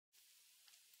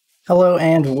Hello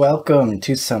and welcome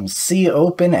to some Sea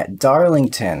Open at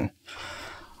Darlington.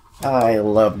 I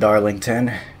love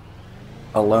Darlington.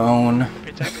 Alone.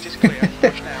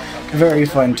 Very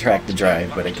fun track to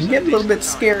drive, but it can get a little bit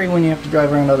scary when you have to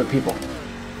drive around other people.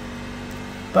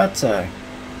 But,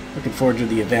 looking forward to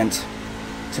the event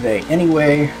today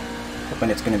anyway. Hoping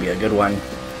it's going to be a good one.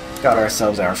 Got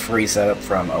ourselves our free setup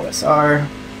from OSR.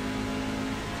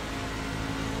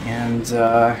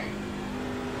 And,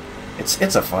 it's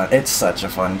such a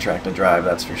fun track to drive,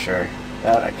 that's for sure.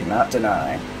 That I cannot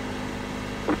deny.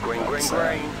 Green.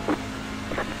 Okay,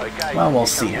 well, we'll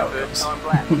see how it goes.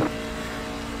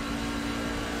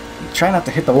 Try not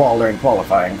to hit the wall during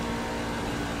qualifying.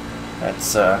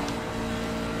 That's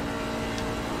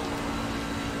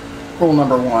rule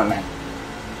number one.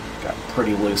 Got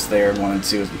pretty loose there. 1 and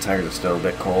 2 as the tires are still a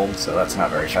bit cold, so that's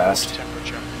not very fast.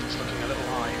 Temperature. It's looking a little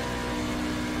high.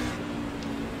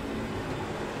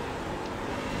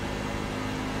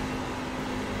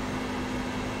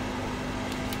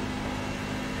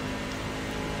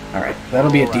 Alright, that'll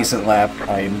be a decent lap.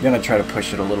 I'm going to try to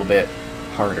push it a little bit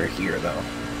harder here, though.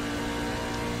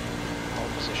 Hold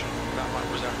position. That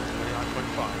lap was at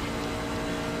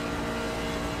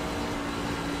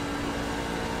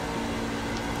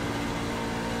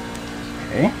 39.5.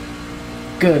 Okay.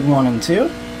 Good 1 and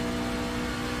 2.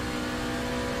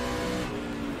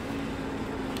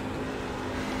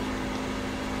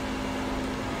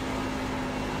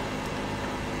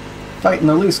 Fighting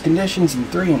the loose conditions in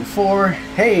 3 and 4.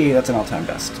 Hey, that's an all-time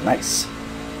best. Nice.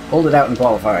 Hold it out in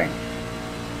qualifying.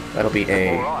 That'll be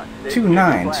a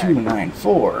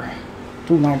 2.9.294.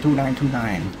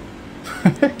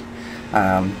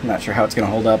 2.92929. Not sure how it's going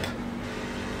to hold up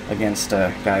against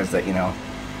guys that, you know,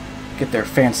 get their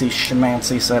fancy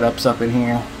schmancy setups up in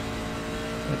here.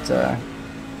 But,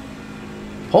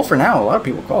 pole for now, a lot of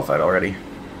people qualified already.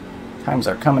 Times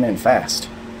are coming in fast.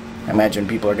 I imagine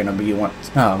people are going to be want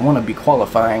to be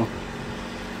qualifying,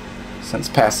 since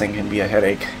passing can be a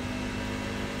headache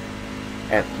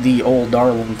at the old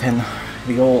Darlington,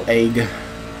 the old egg.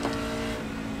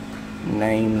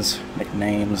 Nicknames,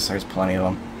 there's plenty of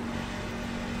them.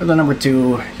 For the number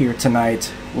 2 here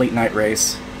tonight, late night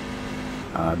race.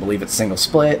 I believe it's single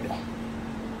split.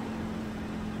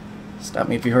 Stop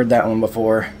me if you heard that one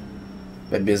before.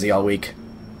 Been busy all week,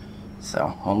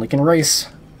 so only can race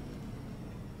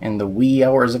in the wee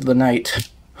hours of the night.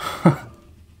 But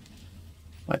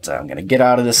I'm going to get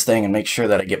out of this thing and make sure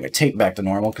that I get my tape back to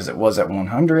normal, because it was at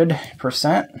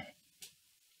 100%.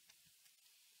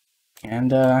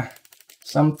 And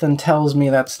something tells me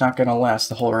that's not going to last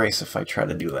the whole race if I try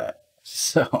to do that.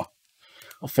 So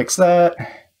I'll fix that. I'm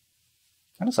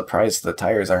kind of surprised the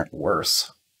tires aren't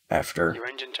worse after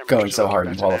going so hard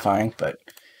in qualifying, but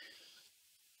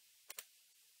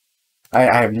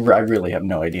I really have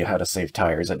no idea how to save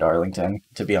tires at Darlington,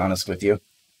 to be honest with you.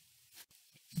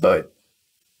 But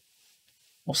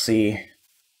we'll see. I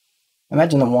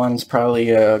imagine the one's probably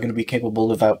going to be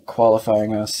capable of out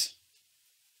qualifying us.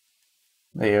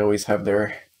 They always have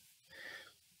their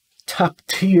top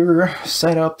tier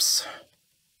setups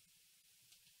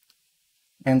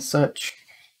and such.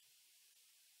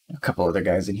 A couple other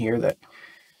guys in here that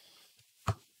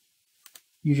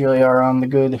usually are on the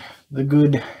good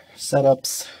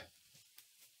setups.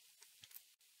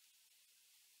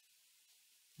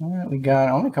 We got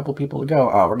only a couple people to go.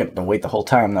 Oh, we're gonna have to wait the whole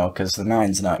time though, because the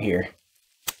 9's not here.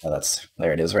 Oh,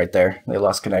 there it is right there. They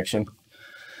lost connection.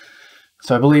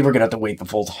 So I believe we're gonna have to wait the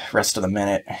full rest of the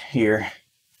minute here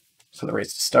for the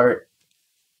race to start.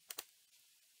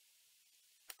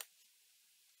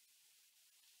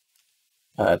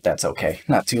 That's okay.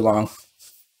 Not too long.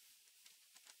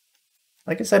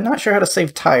 Like I said, not sure how to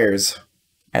save tires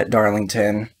at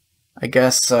Darlington. I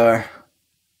guess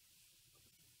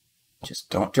just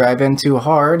don't drive in too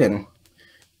hard, and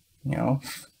you know,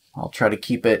 I'll try to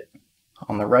keep it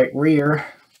on the right rear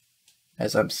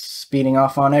as I'm speeding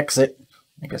off on exit.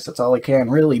 I guess that's all I can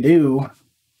really do.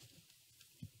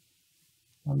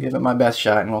 I'll give it my best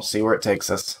shot and we'll see where it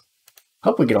takes us.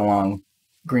 Hope we get a long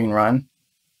green run.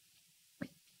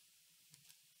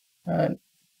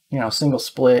 You know, single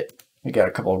split. We got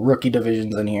a couple of rookie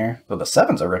divisions in here. Well, the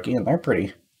 7's a rookie, and they're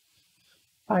pretty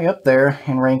high up there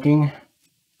in ranking.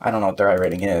 I don't know what their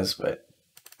iRating is, but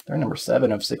they're number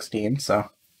 7 of 16, so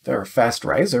they're a fast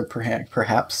riser,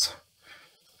 perhaps.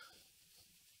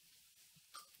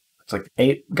 Looks like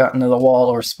 8 got into the wall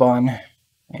or spun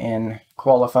in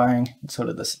qualifying, and so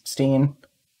did the 16.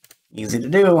 Easy to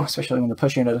do, especially when you're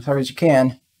pushing it as hard as you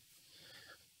can.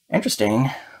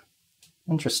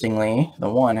 Interestingly, the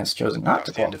 1 has chosen not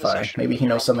to qualify. Maybe he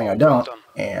knows something I don't,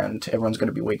 and everyone's going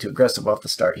to be way too aggressive off the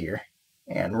start here.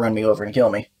 and run me over and kill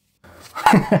me.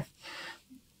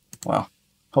 Well,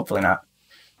 hopefully not.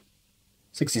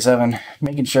 67,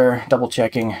 making sure, double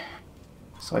checking,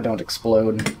 so I don't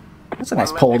explode. That's a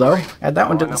nice pole though. Add that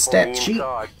one to the stat sheet.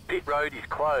 Pit road is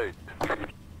closed.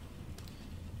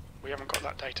 We haven't got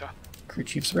that data. Crew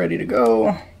chief's ready to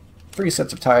go. 3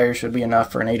 sets of tires should be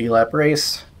enough for an 80-lap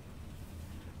race.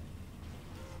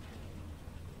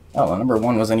 Oh, well, number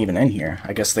 1 wasn't even in here.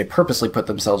 I guess they purposely put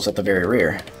themselves at the very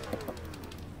rear.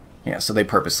 Yeah, so they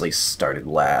purposely started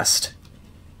last.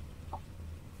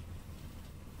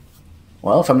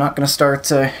 Well, if I'm not going to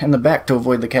start in the back to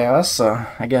avoid the chaos,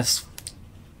 I guess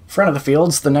front of the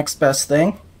field's the next best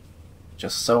thing.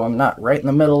 Just so I'm not right in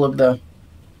the middle of the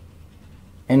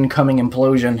incoming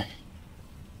implosion.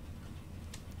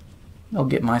 I'll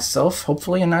get myself,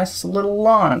 hopefully, a nice little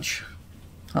launch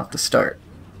off the start.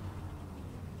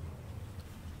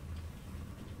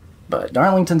 But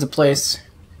Darlington's a place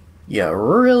you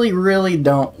really, really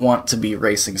don't want to be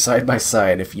racing side by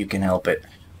side if you can help it.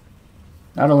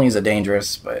 Not only is it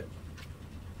dangerous, but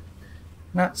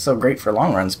not so great for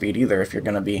long run speed either if you're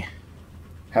going to be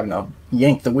having to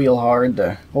yank the wheel hard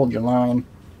to hold your line.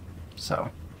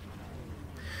 So,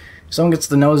 if someone gets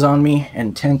the nose on me,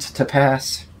 intent to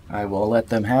pass, I will let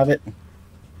them have it.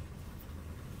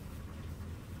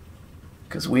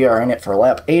 Because we are in it for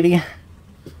lap 80,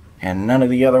 and none of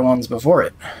the other ones before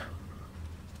it.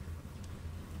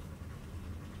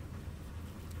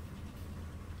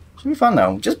 Should be fun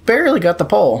though. Just barely got the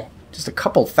pole. Just a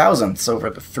couple thousandths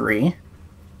over the 3.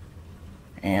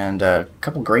 And a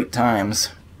couple great times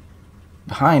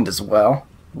behind as well.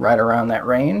 Right around that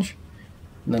range.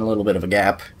 And then a little bit of a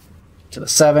gap to the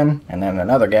 7. And then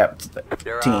another gap to the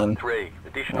 15.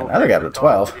 And another gap to the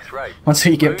 12. Once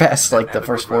you get past like the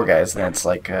first 4 guys, then it's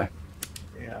like... yeah,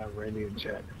 radio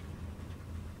check.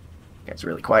 It's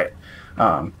really quiet.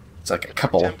 It's like a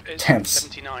couple tenths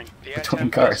between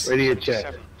cars. Radio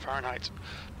check. Fahrenheit.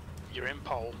 You're in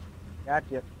pole.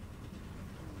 Gotcha. A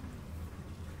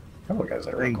couple of guys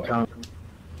that are really quiet.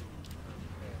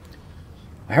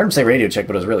 I heard him say radio check,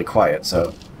 but it was really quiet,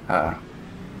 so I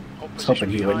was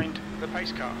hoping he would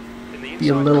be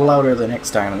a little louder the next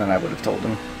time, and then I would have told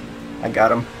him I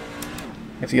got him.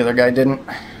 If the other guy didn't,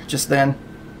 just then.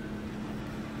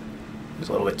 It was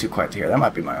a little bit too quiet to hear. That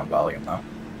might be my own volume, though.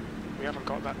 We haven't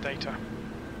got that data.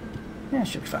 Yeah, it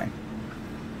should be fine.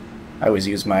 I always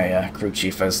use my crew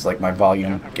chief as like my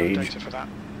volume gauge.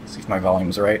 See if my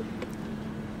volume's right.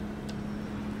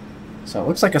 So it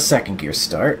looks like a second gear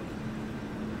start.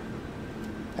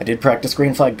 I did practice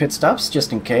green flag pit stops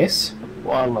just in case.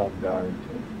 Well, I love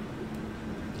Darlington.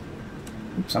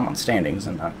 Oops, I'm on standings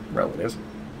and not relative.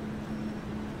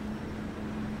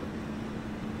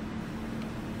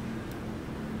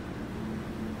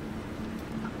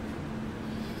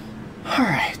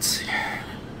 Alright.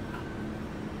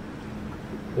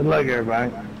 Good luck,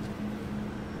 everybody.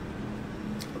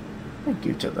 Thank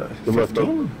you to the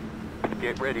 15.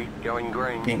 Get ready, going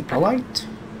green. Being polite.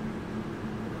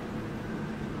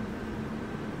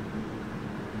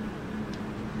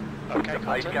 Okay,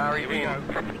 Pace car is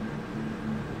in.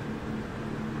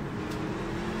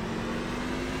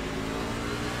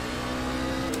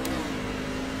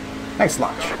 Nice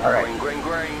launch. Alright. Green, green,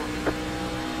 green.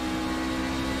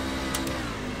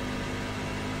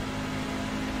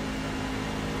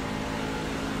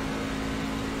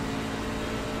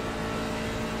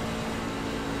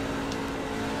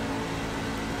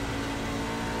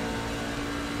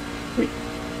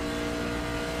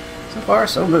 So far,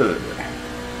 so good.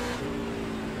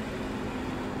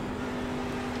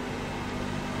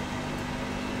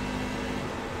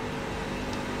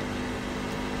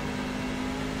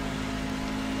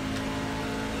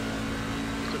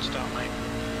 Good start, mate.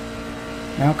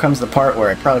 Now comes the part where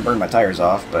I probably burned my tires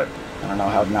off, but I don't know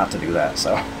how not to do that,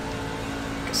 so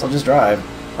guess I'll just drive.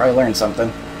 Probably learn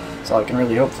something. That's all I can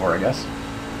really hope for, I guess.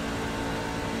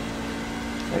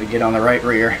 Try to get on the right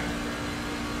rear.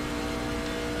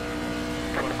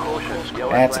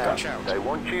 That's a caution. They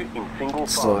want you in single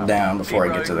Slow file. down before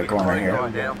I get to the corner here.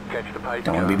 Catch the pace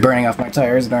Don't want to car. be burning off my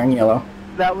tires during yellow.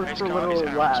 That was Pace for car is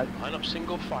little out. lad. Line up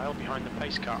single file behind the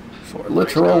pace car. For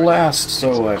literal last,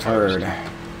 so I've heard.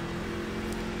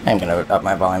 I'm gonna up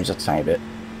my volume just a tiny bit.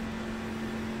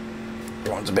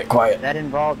 Everyone's a bit quiet. That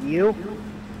involved you?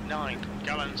 9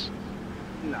 gallons.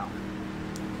 No.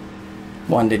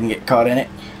 One didn't get caught in it.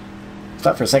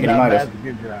 Thought for a second he Not might bad, have.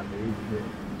 good driver. He's good.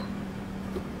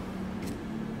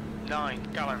 9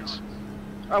 gallons.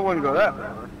 I wouldn't go that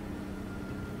far.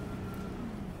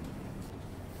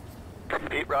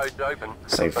 Pit road's open.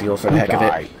 Save fuel for the heck of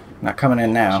it. Not coming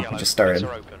in now. Yellow. It just started.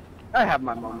 Gates are open. I have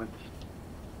my moments.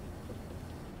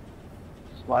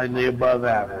 Slightly above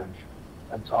average.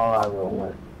 That's all I roll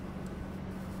with.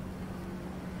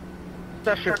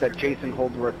 Especially if that Jason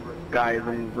Holdsworth guy is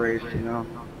in his race, you know.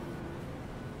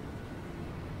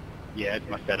 Yeah, it's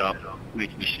my setup.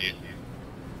 Makes me shit.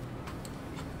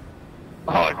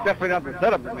 Oh, it's definitely not the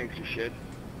setup that makes you shit.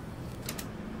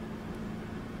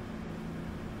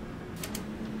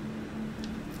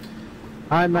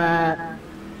 Hi, Matt.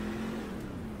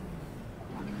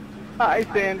 Hi,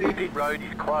 Sandy. Pit road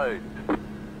is closed.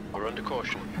 We're under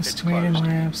caution. It's Estimated closed.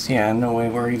 laps. Yeah, no way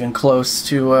we're even close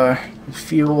to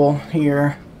fuel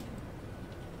here.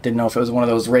 Didn't know if it was one of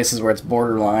those races where it's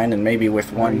borderline, and maybe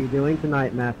with How are you one doing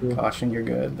tonight, Matthew? caution you're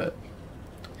good, but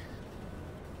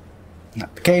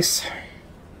not the case.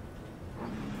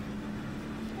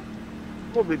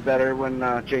 We'll be better when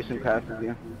Jason passes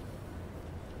you.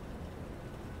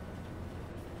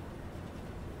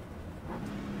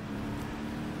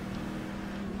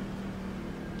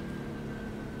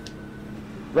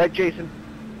 Right, Jason?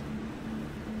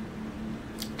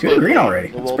 To the green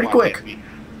already. That's pretty quick.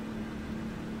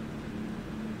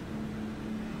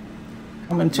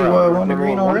 Coming to Bro, one to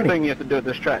green one already. thing you have to do at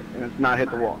this track, and it's not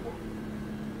hit the wall.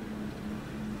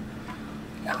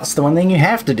 That's the one thing you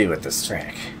have to do at this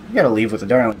track. You gotta leave with the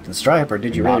Darlington stripe, or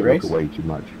did you really race? Away too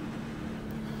much.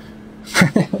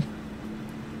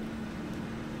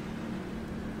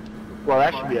 Well,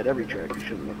 that should be at every track. You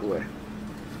shouldn't look away.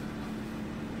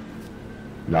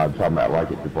 No, I'm talking about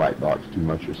like if the black box too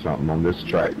much or something on this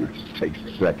track, it just takes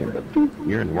a second, but boop,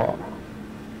 you're in the wall.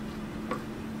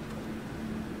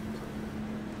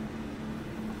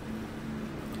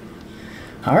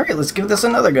 Alright, let's give this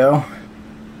another go.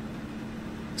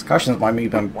 These cautions might be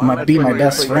my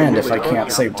best friend if I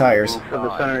can't save tires. For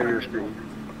the center of your screen.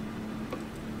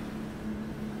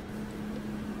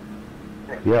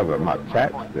 Yeah, but my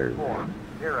tax there.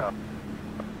 What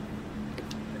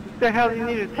the hell do you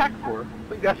need a tack for?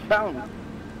 We got sound.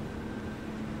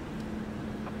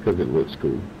 Because it looks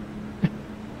cool.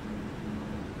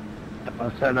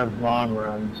 I set up long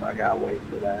run, so I gotta wait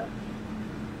for that.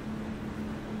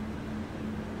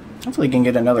 Hopefully we can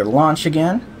get another launch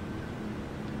again.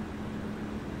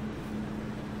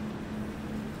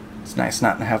 It's nice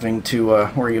not having to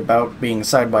worry about being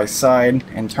side by side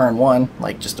in turn one,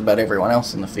 like just about everyone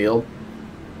else in the field.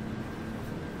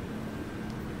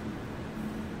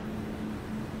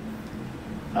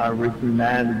 Ricky,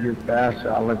 man, if you're fast,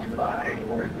 I'll let you by. Ain't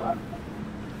worried about it.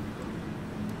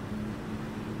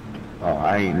 Oh,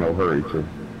 I ain't no hurry to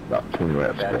about 20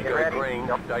 laps. That's go green.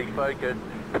 Stay focused.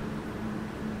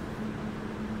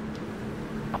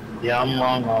 Yeah, I'm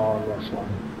long all of this one.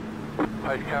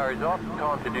 Post car is off.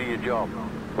 Time to do your job.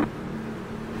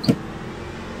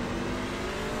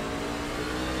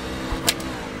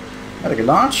 Got a good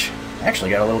launch. Actually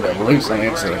got a little bit loose on the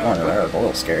exit of the corner there. That was a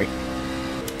little scary.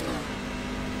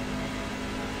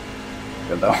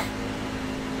 Good though.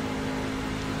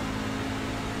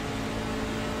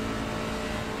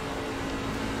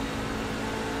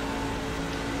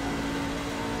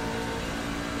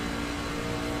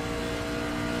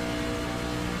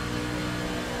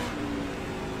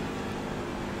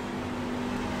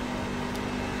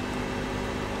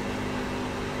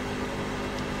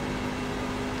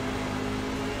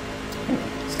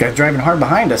 This guy's driving hard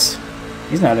behind us.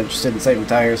 He's not interested in saving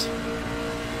tires. Your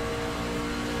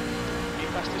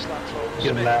fastest lap for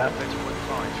Good lap.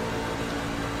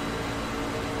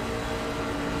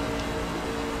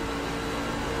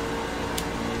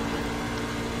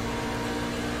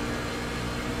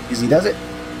 30.5. Easy does it.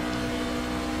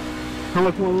 How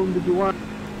much more room did you want?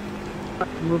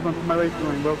 Move on to my racing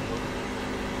lane, bro.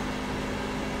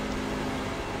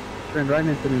 Turned right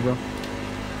into me, bro.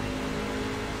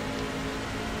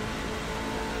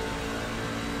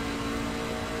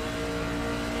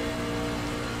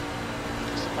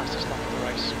 It's the fastest lap of the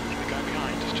race. The guy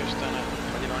behind has just done a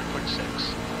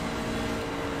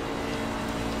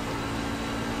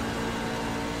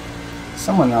 29.6.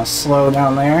 Someone else slow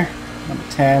down there. Number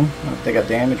 10. I don't know if they got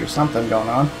damage or something going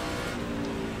on.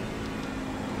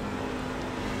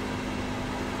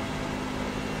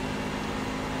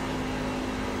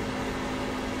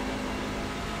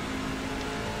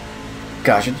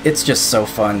 Gosh, it's just so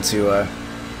fun to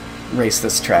race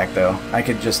this track, though. I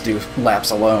could just do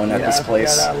laps alone at this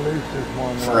place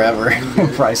forever.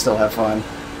 Probably still have fun.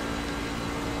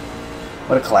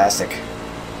 What a classic.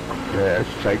 Yeah,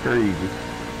 take her easy.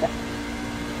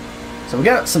 So we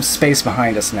got some space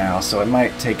behind us now, so it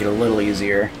might take it a little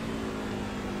easier.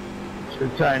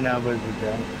 Should try now, but it's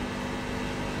okay.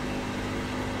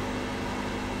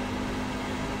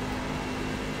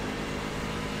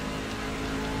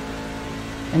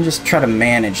 And just try to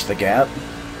manage the gap.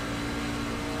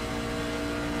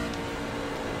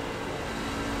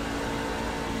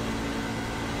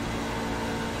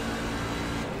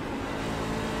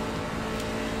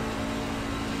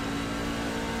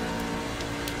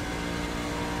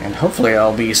 And hopefully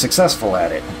I'll be successful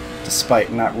at it,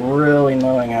 despite not really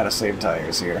knowing how to save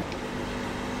tires here.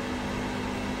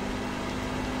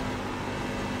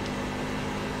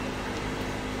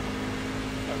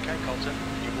 Okay, Colton,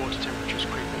 your water temperature's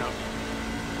creeping up.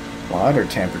 Water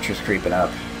temperature's creeping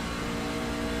up.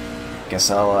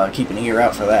 Guess I'll keep an ear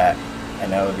out for that. I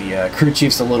know the crew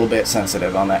chief's a little bit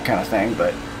sensitive on that kind of thing,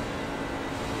 but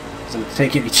doesn't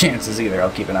take any chances either. I'll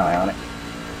keep an eye on it.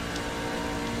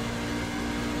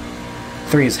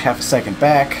 3 is half a second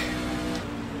back.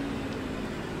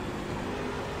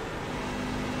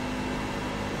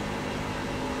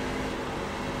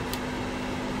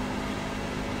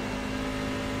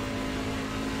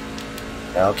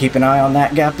 I'll keep an eye on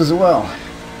that gap as well.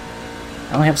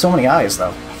 I only have so many eyes,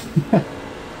 though.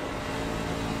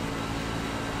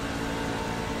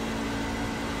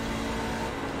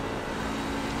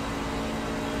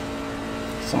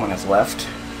 Someone has left.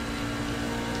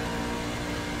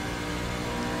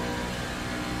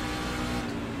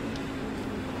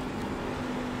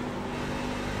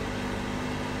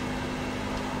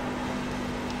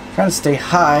 Trying to stay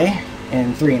high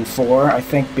in 3 and 4. I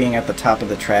think being at the top of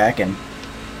the track and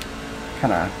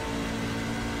kind of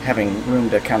having room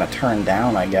to kind of turn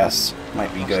down, I guess,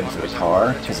 might be good for the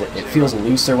car, because it feels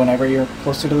looser whenever you're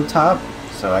closer to the top,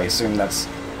 so I assume that's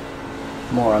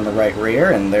more on the right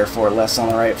rear and therefore less on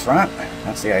the right front.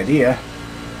 That's the idea.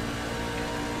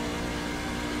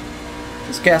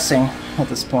 Just guessing at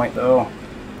this point, though,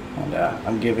 and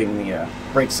I'm giving the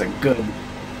brakes a good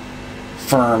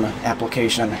firm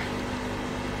application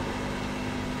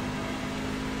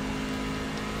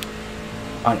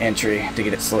on entry to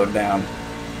get it slowed down.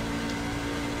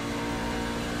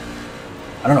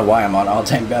 I don't know why I'm on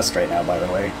all-time best right now, by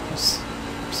the way. I'm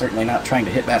certainly not trying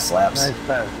to hit best laps. Nice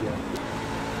pass, yeah.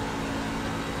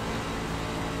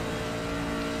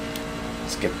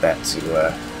 Let's get that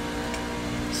to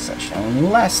session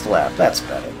last lap. That's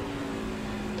better.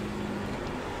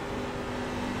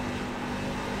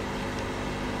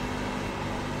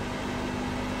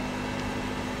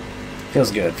 Feels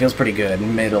good. Feels pretty good.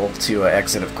 Middle to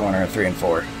exit of corner 3 and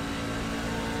 4.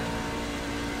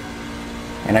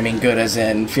 And I mean good as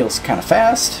in feels kind of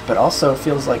fast, but also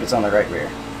feels like it's on the right rear.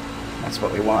 That's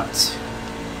what we want.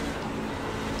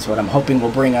 That's what I'm hoping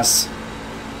will bring us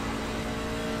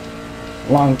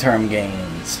long-term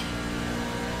gains.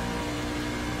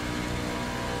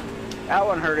 That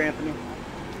one hurt, Anthony.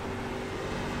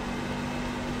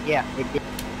 Yeah, it did.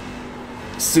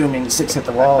 Assuming 6 hit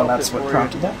the wall, and that's what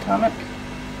prompted that comment.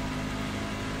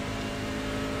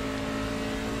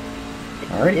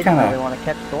 Already Didn't kind really of. want to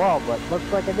catch the wall, but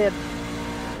looks like I did.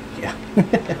 Yeah,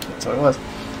 that's what it was.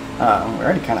 We're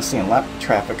already kind of seeing lap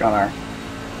traffic on our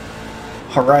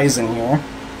horizon here.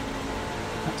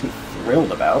 Not too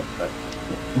thrilled about, but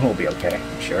we'll be okay,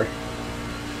 I'm sure.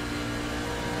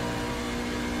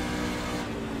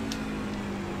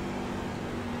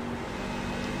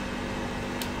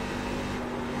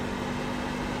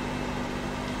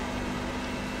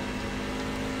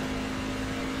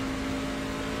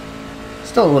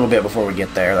 Still a little bit before we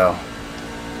get there, though.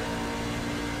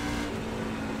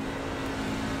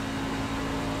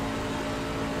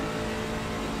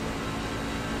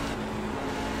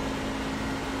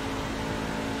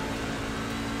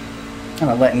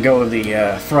 Kind of letting go of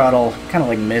the throttle, kind of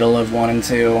like middle of 1 and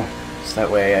 2, so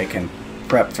that way I can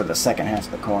prep for the second half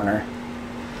of the corner.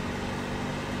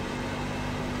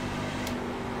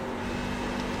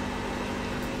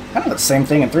 Kind of the same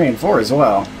thing in 3 and 4 as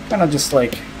well. Kind of just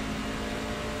like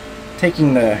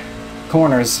taking the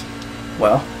corners,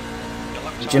 well,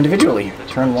 each individually.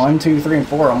 Turn 1, 2, 3, and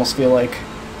 4 almost feel like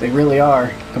they really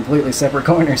are completely separate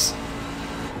corners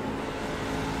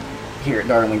here at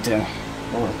Darlington.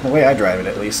 Well, the way I drive it,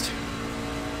 at least.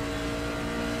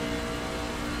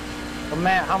 Well,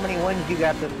 Matt, how many wins you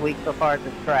got this week so far at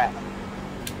this track?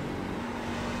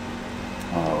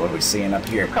 Oh, what are we seeing up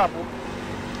here? A couple.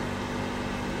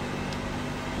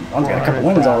 One's got a couple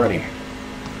wins already.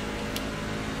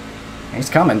 He's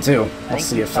coming too. I We'll think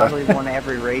see he's if probably won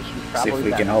every race. He's see probably if we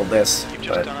got- can hold this. You've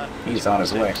just But done it. he's on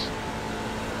his way.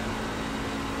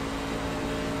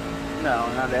 No,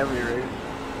 not every race.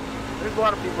 There's a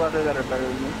lot of people out there that are better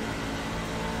than me.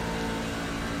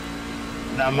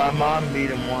 Now my mom beat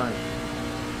him once.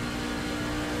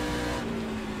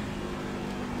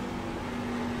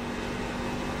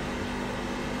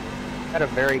 Had a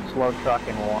very slow truck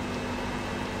and walk.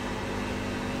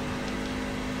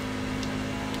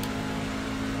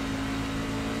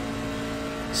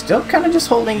 Still kind of just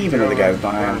holding even with the guys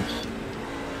behind.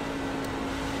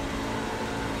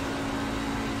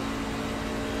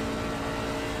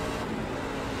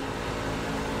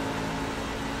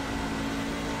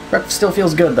 Truck still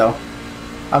feels good though.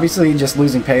 Obviously just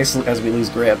losing pace as we lose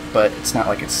grip, but it's not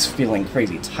like it's feeling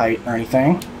crazy tight or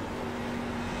anything.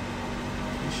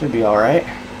 It should be alright.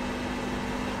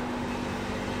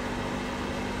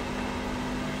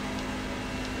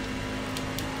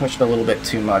 Pushed a little bit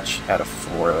too much out of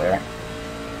 4 there.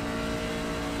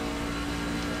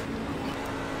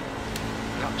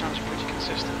 Lap times are pretty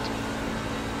consistent.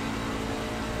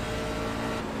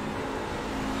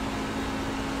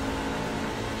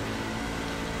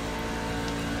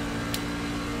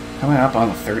 Coming up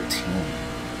on 13.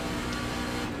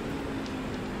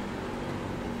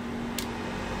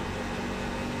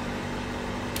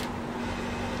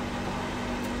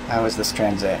 How is this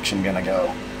transaction gonna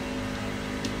go?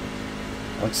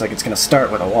 Looks like it's gonna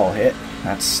start with a wall hit.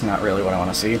 That's not really what I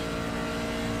want to see.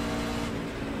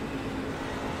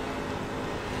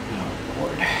 Oh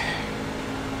Lord.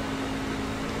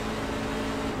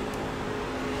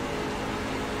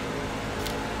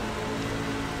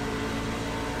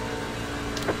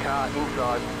 Car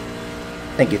inside.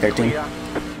 Thank you, 13. Clear.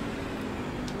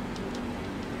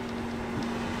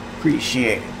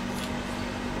 Appreciate it.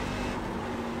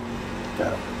 Got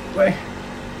out of the way.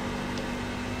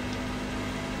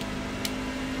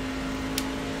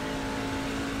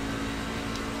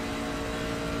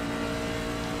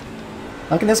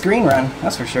 Look at this green run,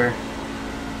 that's for sure.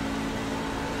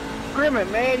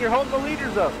 Grimmett, man, you're holding the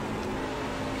leaders up.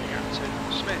 Looking at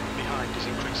Smith behind is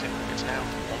increasing. It's now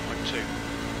 1.2.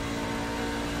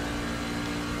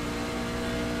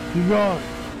 Keep going.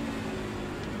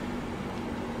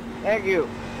 Thank you.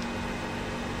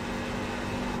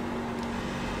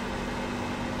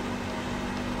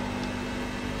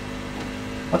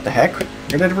 What the heck? Where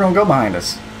did everyone go behind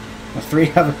us? The 3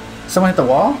 have... Someone hit the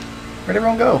wall? Where'd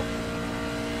everyone go?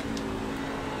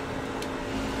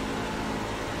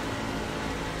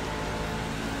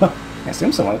 I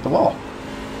assume someone hit the wall.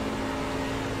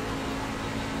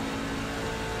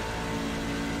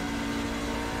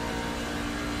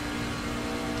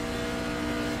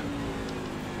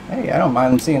 Hey, I don't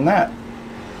mind seeing that.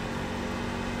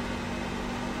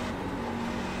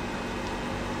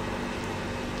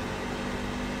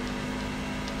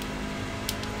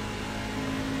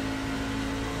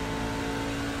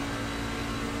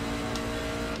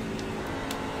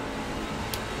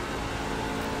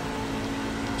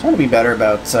 Trying to be better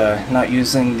about not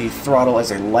using the throttle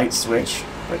as a light switch,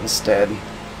 but instead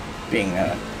being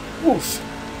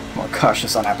more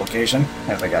cautious on application,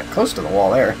 as I got close to the wall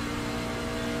there.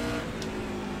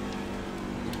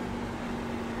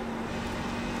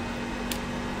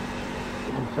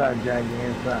 Inside, Jackie,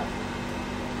 inside.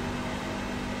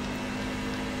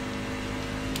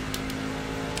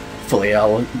 Hopefully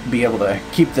I'll be able to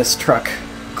keep this truck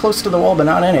close to the wall but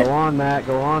not in it. Go on, Matt.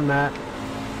 Go on, Matt.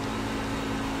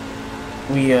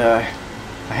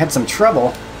 I had some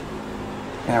trouble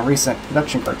in a recent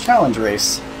production car challenge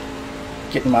race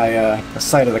getting my the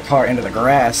side of the car into the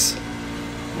grass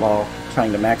while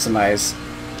trying to maximize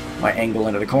my angle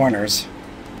into the corners,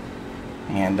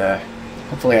 and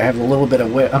hopefully I have a little bit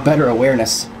of a better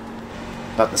awareness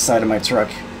about the side of my truck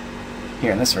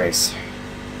here in this race.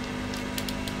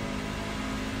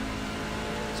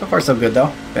 So far so good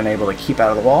though, been able to keep out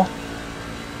of the wall.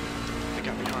 The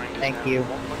gap behind is Thank now you.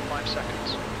 1.5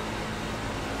 seconds.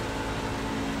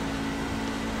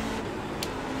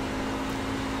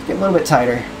 Get a little bit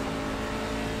tighter.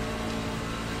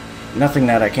 Nothing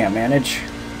that I can't manage.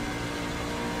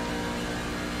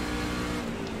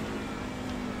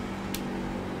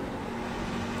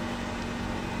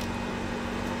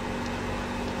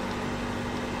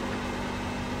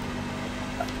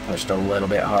 Pushed a little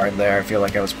bit hard there. I feel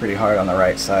like I was pretty hard on the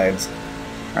right sides.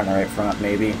 Or on the right front,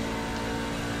 maybe.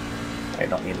 I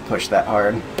don't need to push that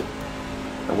hard.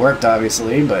 It worked,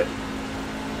 obviously, but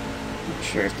I'm not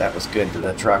sure if that was good to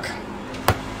the truck.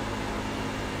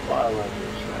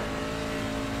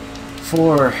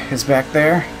 4 is back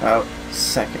there, about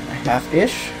second and a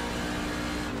half-ish.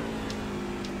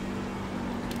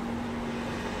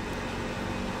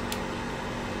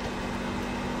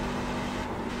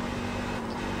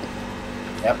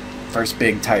 Yep, first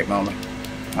big tight moment.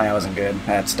 That wasn't good.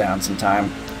 That's down some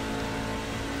time.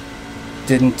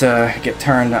 Didn't get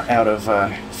turned out of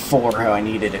 4 how I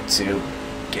needed it to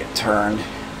get turned,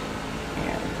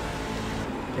 and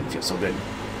didn't feel so good.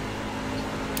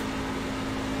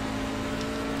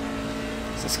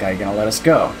 Is this guy gonna let us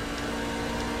go?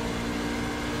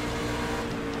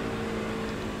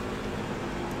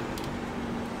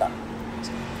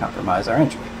 Compromise our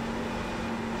entry.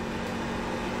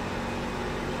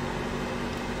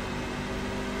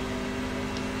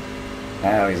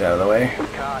 Now he's out of the way.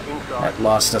 Car inside. That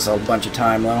lost us a bunch of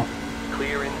time though.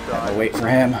 Clear Had inside. to wait for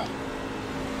him.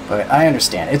 But I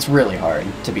understand, it's really hard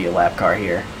to be a lap car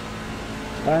here.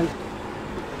 And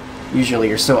Usually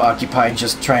you're so occupied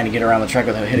just trying to get around the track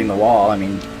without hitting the wall. I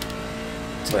mean,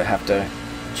 to have to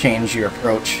change your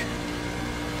approach.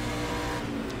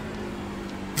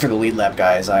 For the lead lap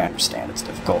guys, I understand it's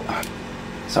difficult.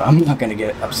 So I'm not going to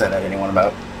get upset at anyone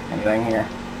about anything here.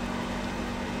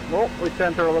 well, we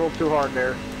sent her a little too hard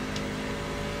there.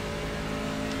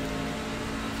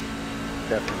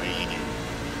 Definitely.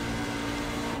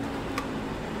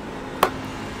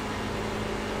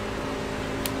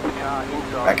 Car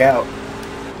inside. Back out.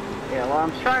 Yeah, well,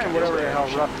 I'm trying whatever the hell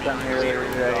rough down here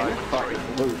today. And it's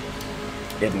fucking loose.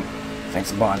 Didn't.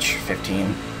 Thanks a bunch.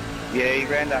 15. Yeah, he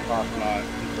ran that last night.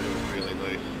 He said it was really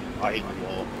loose. I hit the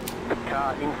wall.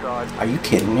 Car inside. Are you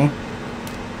kidding me?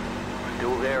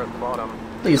 Still there at the bottom.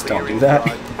 Please Clear don't do that.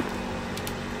 inside.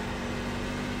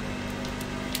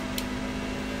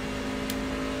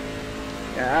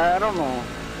 Yeah, I don't know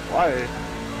why.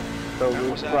 So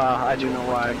loose. Well, I do know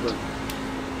why, but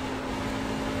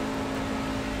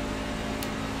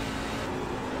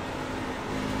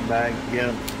Bag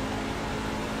again.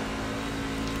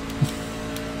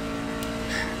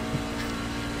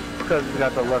 because it's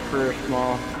got the left rear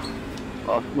small.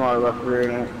 Well, smaller left rear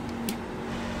in it.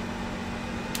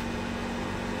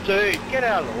 Dude, get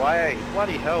out of the way.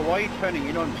 Bloody hell, why are you turning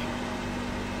in on me?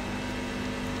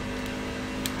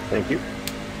 Thank you.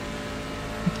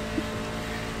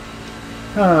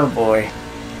 Oh boy.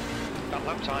 That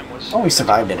lap time was... Oh, we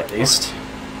survived it at least.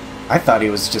 I thought he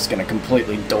was just going to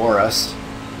completely door us.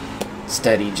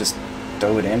 Instead, he just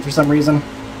dove it in for some reason.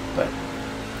 But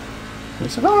we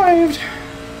survived.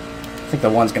 I think the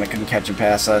one's going to come catch and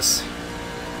pass us.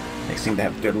 They seem to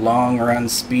have good long run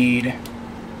speed,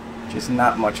 which is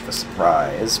not much of a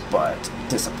surprise, but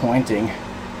disappointing.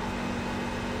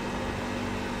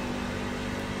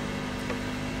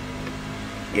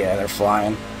 Yeah, they're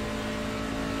flying.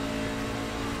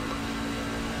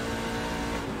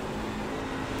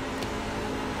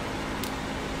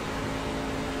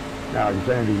 Now,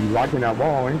 Alexander, you liking that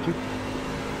ball, ain't you?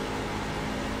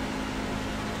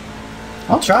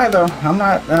 I'll try though. I'm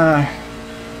not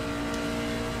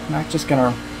just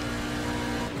gonna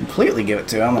completely give it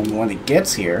to him. And when he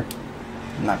gets here,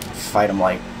 I'm not gonna fight him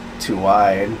like too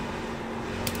wide.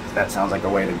 That sounds like a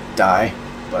way to die,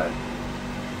 but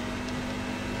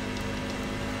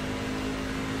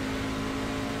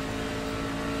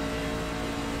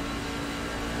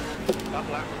That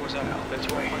lap was at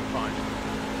 31.5.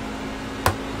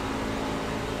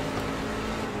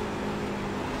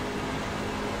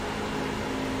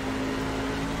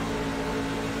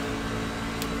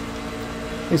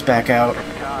 he's back out.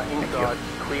 Car inside.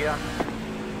 Clear.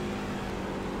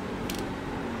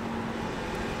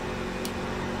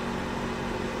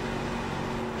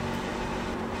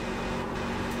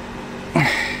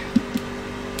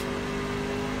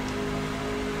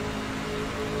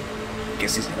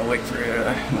 Guess he's gonna wait for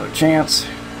another chance.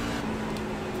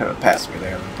 Could have passed me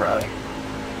there, probably.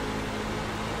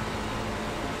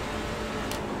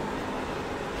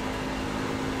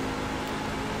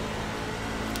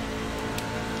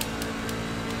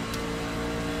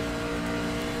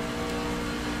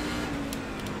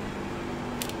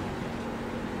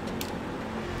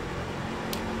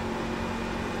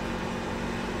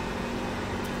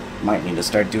 Might need to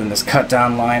start doing this cut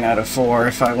down line out of 4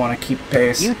 if I want to keep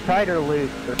pace. You tight or loose?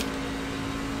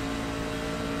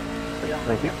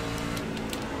 Thank you.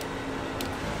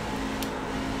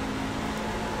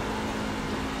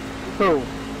 Who?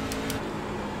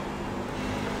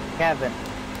 Kevin.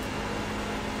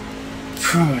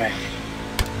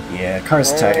 Yeah,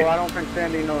 car's tight. Oh, I don't think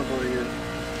Sandy knows where he is.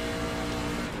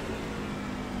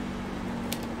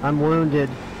 I'm wounded.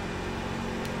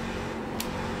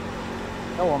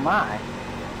 So am I.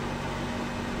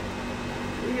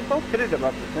 You both hit it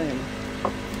about the same.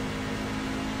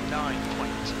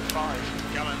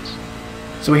 9.5 gallons.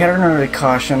 So we had an early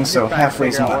caution, so just trying to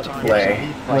halfway's figure out not to what play.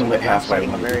 he's A little bit playing. halfway He's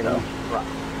limited very though. rough.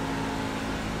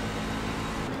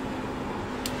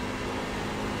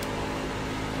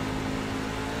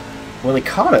 Well, he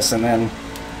caught us and then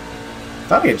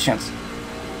thought he had a chance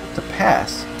to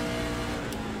pass.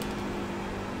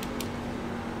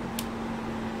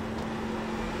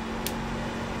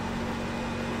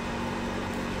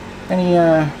 And he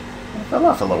fell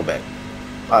off a little bit,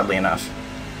 oddly enough.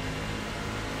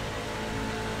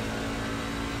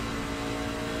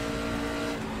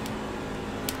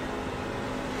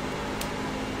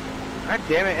 God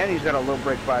damn it, and he's got a low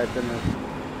brake bias in this.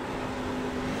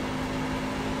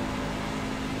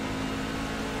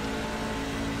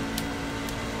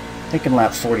 Thinking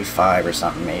lap 45 or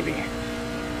something, maybe.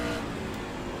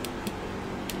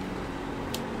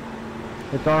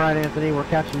 It's alright, Anthony. We're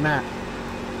catching Matt.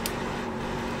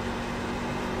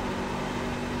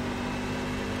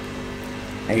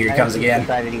 Hey, here he comes again.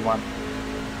 Decided he won.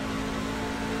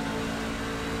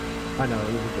 I know, it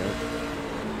was a joke.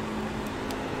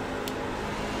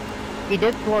 He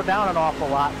did slow down an awful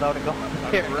lot, though, to go on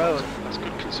the pit road. That's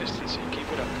good consistency.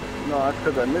 Keep it up. No, that's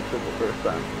because I missed it the first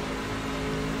time.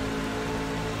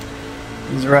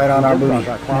 He's right on our booty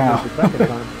Got now. clocked the second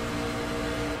time.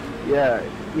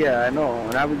 Yeah, I know.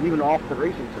 And I was even off the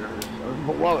racing service. I was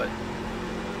below it.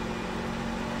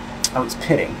 I was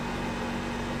pitting.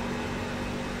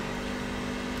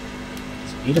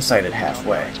 So he decided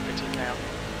halfway. It's pitting now.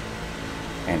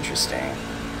 Interesting.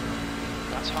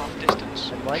 That's half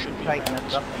distance. I'd like Should to be tighten about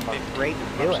this up and 50 great to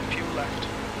do laps it. of fuel left.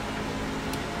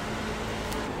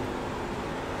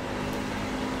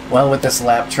 Well, with this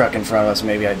lap truck in front of us,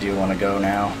 maybe I do want to go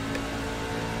now.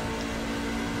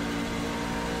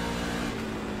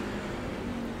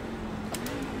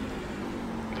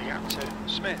 The gap to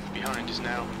Smith behind is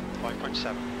now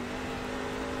 5.7.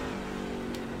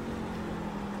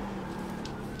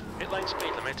 Pit lane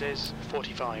speed limit is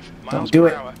 45 miles Don't do per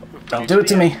it. hour. Don't do it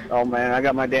to me. Oh man, I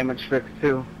got my damage fixed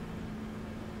too.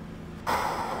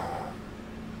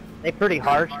 They pretty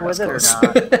harsh with it or Close.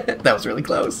 not? That was really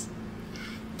close.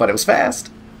 But it was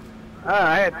fast.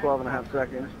 I had 12.5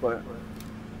 seconds, but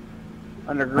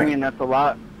under green, that's a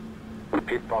lot.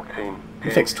 Pit box in.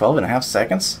 He fixed 12.5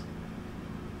 seconds?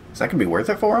 So that could be worth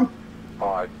it for him?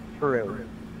 5, True.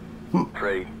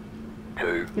 3,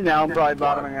 2, Now I'm probably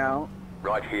bottoming out.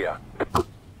 right here.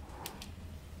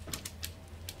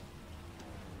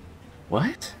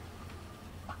 What?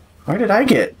 Why did I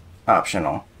get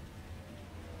optional?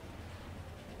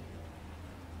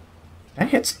 Did I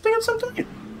hit something or something?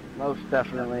 Most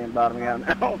definitely I'm bottoming out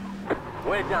now.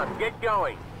 We're done. Get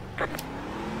going.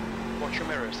 Watch your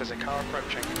mirrors, there's a car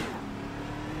approaching.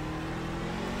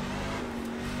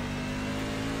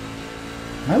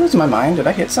 Am I losing my mind? Did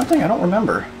I hit something? I don't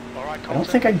remember. Alright, I don't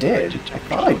think I did. I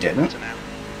thought I didn't.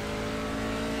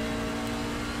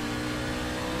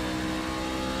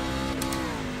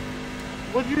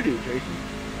 What'd you do, Jason?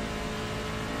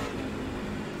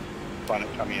 Find it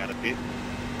coming out a bit.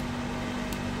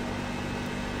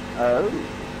 Oh.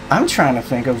 I'm trying to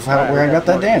think of how, Alright, where I we got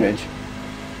got that damage.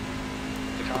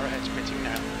 The car ahead's pitting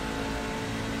now.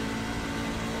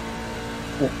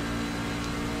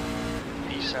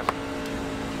 E7.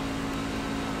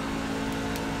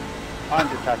 I'm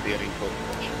just happy having full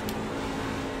caution.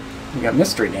 You got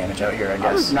mystery damage out here, I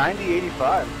I was guess.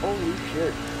 90-85. Holy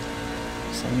shit.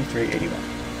 73.81.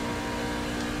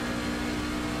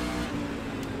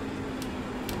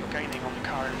 We're gaining on the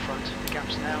car in front. The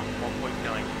gap's now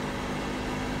 1.9.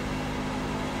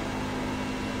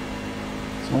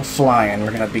 So we're flying.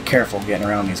 We're gonna be careful getting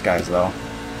around these guys, though.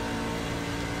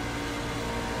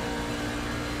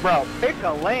 Bro, pick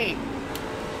a lane.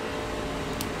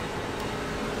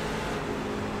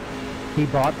 He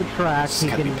bought the track. Just He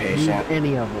gotta can be use patient.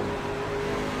 any of them.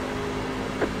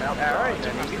 Outside.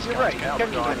 You're right. You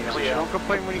can use any of them. Don't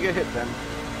complain when you get hit then.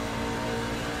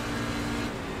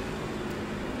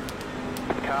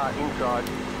 Car inside.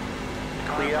 The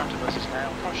car in Clear. front of us is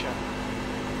now caution.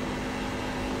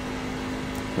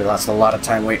 We lost a lot of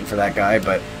time waiting for that guy,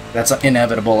 but that's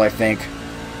inevitable, I think.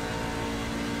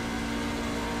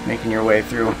 Making your way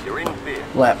through You're in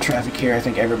fifth. lap traffic here. I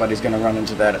think everybody's gonna run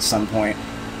into that at some point.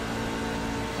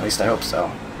 At least I hope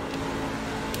so.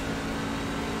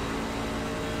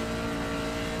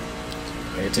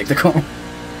 Okay, take the call.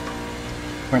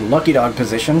 We're in lucky dog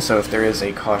position, so if there is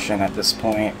a caution at this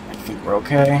point, I think we're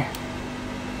okay.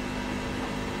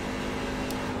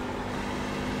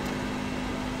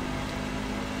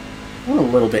 A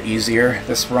little bit easier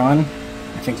this run.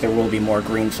 I think there will be more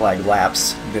green flag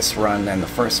laps this run than the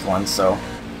first one, so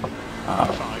 5.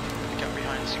 The gap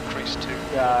behind is increased to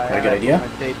Yeah, Got a good idea? My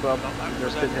tape up.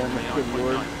 Just hit him. Good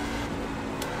lord.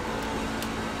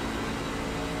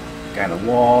 kind of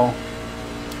wall.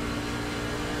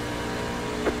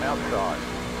 Outside.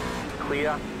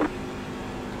 Clear.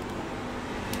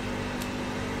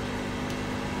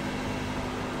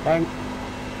 Thanks.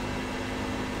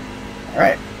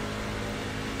 Alright.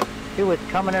 He was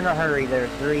coming in a hurry there,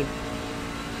 3.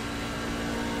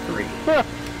 3. That's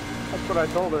what I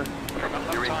told her.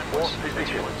 Lap You're in time was fourth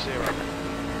position. 2.0.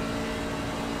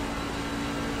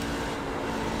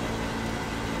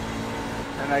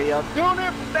 And I yelled, "Tune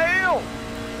it, Dale!"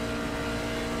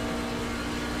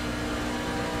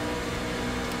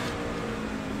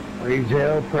 Praise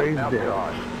Dale, praise Dale.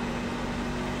 Outside.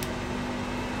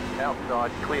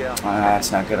 Outside, clear.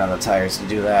 It's not good on the tires to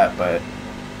do that, but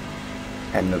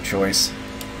had no choice.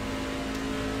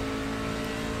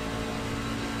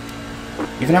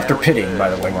 Even after pitting, by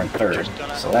the way, we're in third,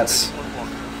 so that's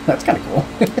kind of cool.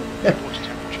 The water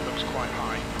temperature looks quite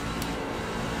high.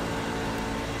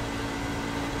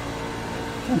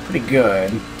 Pretty good.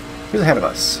 Who's ahead of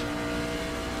us?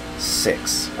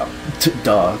 6. Oh,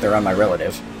 duh, they're on my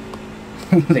relative.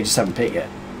 They just haven't pit yet.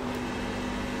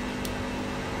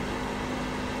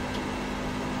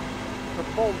 The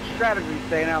bold strategy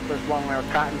staying out this long there,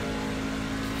 Cotton.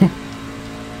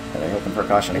 Are they hoping for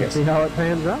caution, I guess? See how it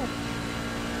pans out.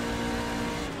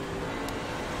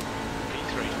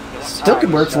 P3. Still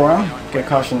could work for him. Get a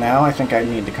caution now. I think I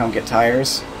need to come get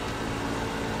tires.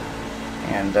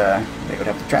 And they would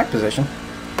have the track position.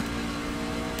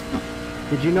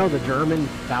 Did you know the Germans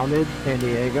founded San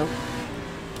Diego?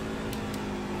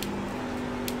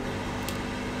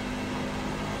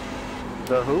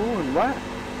 The who and what?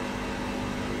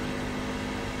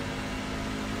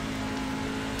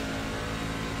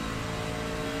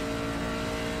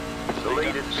 The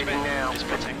lead is pitting now. It's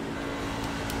pitting.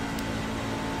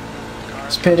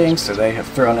 It's pitting, so they have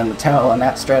thrown in the towel on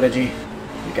that strategy.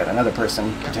 We got another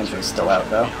person potentially still out,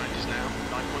 though. Behind is now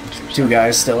 9.2. 2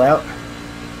 guys still out.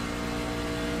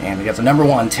 And we got the number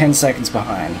 1 10 seconds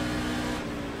behind.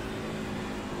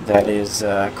 That is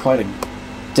quite a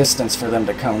distance for them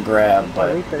to come grab, At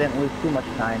but least I didn't lose too much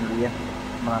time, do you?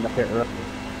 I'm on the pit road.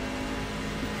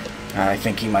 I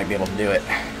think he might be able to do it.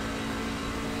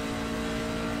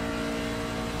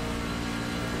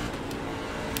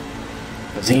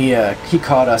 Because he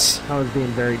caught us, I was being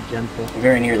very gentle.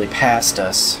 very nearly passed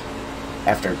us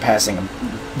after passing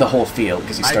the whole field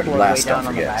because he started I slowed last, way don't down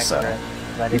on the forget. back So stretch,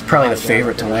 'cause I he's didn't probably know the how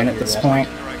favorite to win at this point.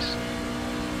 In the race.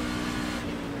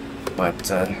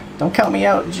 But don't count me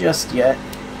out just yet.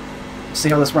 See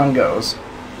how this run goes.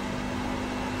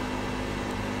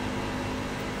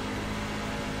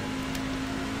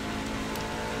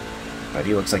 But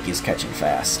he looks like he's catching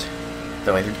fast.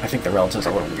 Though I think the relative's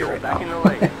a little weird right Back in the now.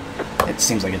 lead. It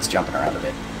seems like it's jumping around a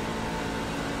bit.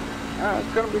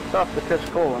 It's gonna be tough to pitch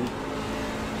Colin.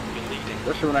 You're leading.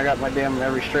 Especially when I got my damn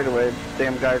every straightaway.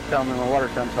 Damn guy's telling me my water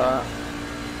temp's hot.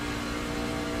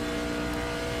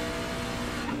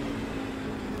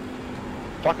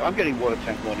 Fuck, I'm getting water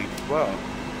tank warning as well.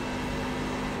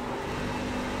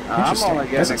 I'm Interesting. only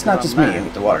Because getting it's not just me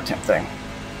with the water temp thing.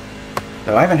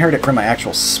 Though I haven't heard it from my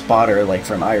actual spotter, like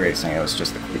from iRacing. It was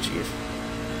just the crew chief.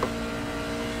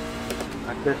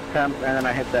 At this temp, and then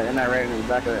I hit that, and I ran in the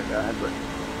back of that guy, but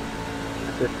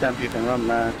at this temp you can run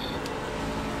max.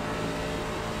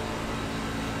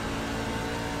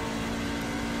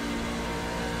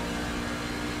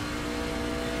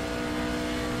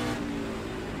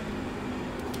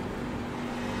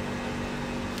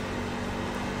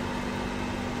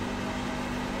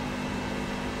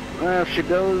 Well, if she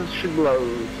goes, she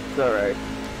blows. It's alright.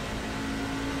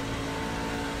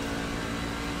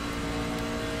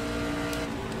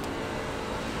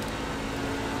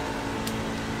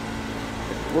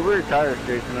 We'll be retired,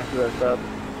 Jason, after that stop.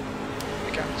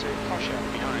 The gap to Kosher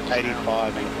behind is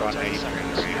 85 in now front, 8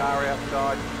 seconds. 83. Car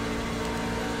outside.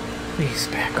 Please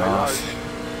back off.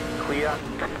 Clear.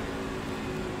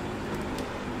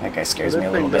 That guy scares me This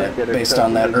a little thing does bit get based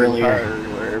on that accepted as a earlier tire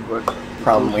everywhere, but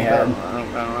problem we had. I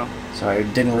don't know. So I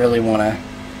didn't really want to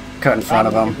cut in front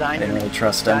of him. I Designer didn't really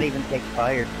trust Not him. even take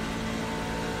fire.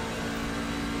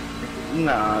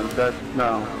 No,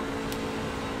 no.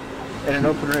 In an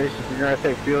open race, if you're gonna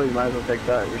take fuel, you might as well take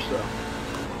tires. So.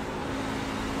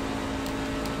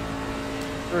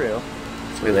 For real.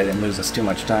 Hopefully they didn't lose us too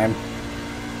much time.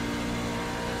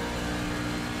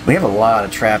 We have a lot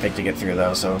of traffic to get through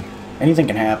though, so anything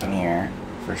can happen here,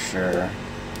 for sure.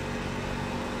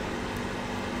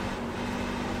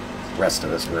 The rest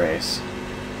of this race.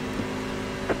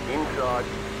 Inside.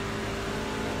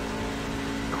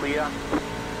 Clear.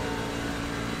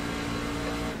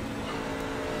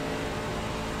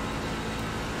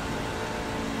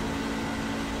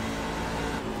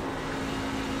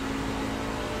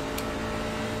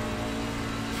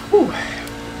 Whew.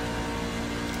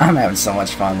 I'm having so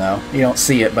much fun though. You don't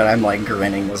see it, but I'm like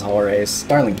grinning this whole race.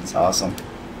 Darlington's awesome.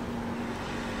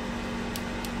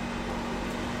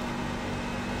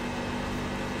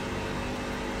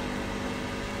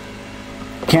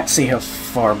 Can't see how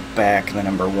far back the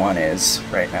number 1 is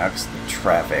right now because the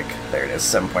traffic. There it is,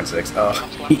 7.6. Oh,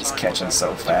 he's catching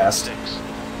so fast.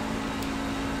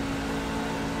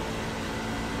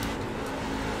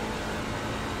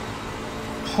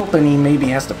 Hoping he maybe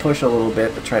has to push a little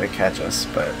bit to try to catch us,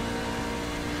 but...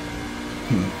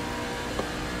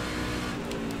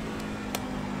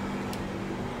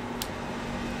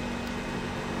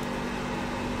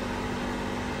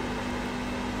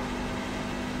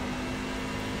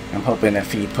 I'm hoping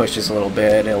if he pushes a little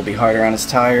bit, it'll be harder on his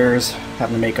tires,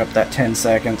 having to make up that 10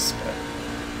 seconds. But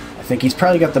I think he's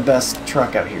probably got the best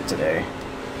truck out here today.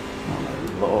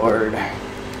 Oh my lord.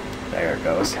 There it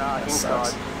goes. Car That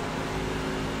sucks. inside.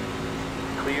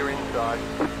 Clear inside.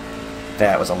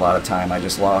 That was a lot of time I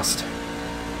just lost.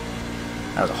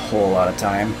 That was a whole lot of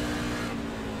time.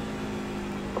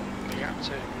 The gap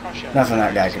to Kosher. Nothing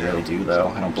that guy could really do, though.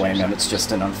 I don't blame him. It's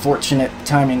just an unfortunate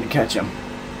timing to catch him.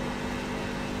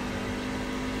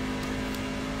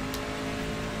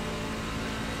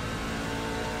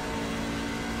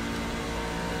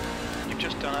 You've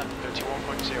just done a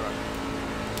 31.0.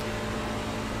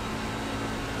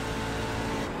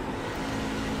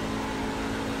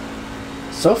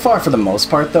 So far, for the most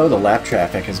part, though, the lap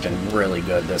traffic has been really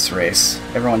good this race.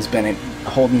 Everyone's been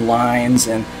holding lines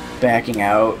and backing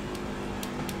out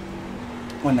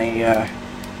when they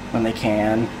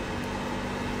can.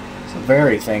 So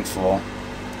very thankful.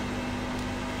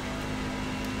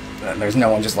 And there's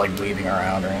no one just like weaving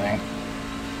around or anything.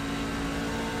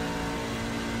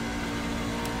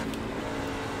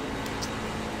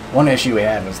 One issue we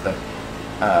had was the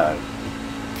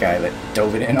guy that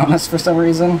dove it in on us for some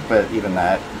reason, but even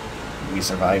that, we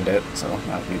survived it, so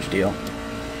not a huge deal.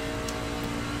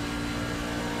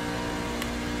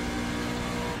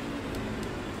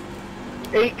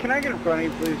 Hey, can I get in front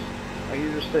of you, please? Like,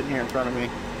 you're just sitting here in front of me.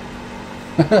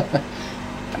 I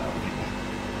know.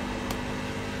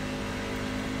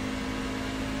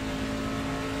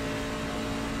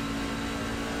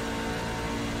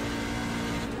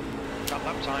 That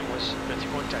lap time was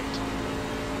 30.8.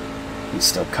 He's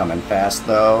still coming fast,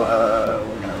 though.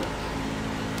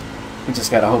 We just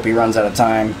gotta hope he runs out of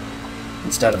time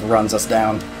instead of runs us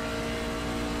down.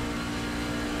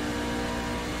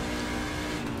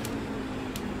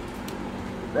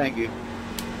 Thank you.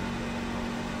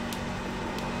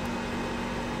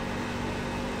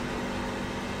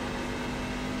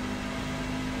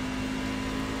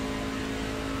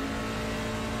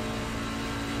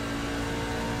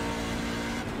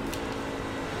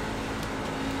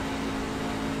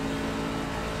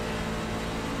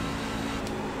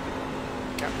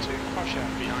 Gap to Kosher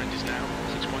behind is now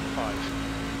 6.5.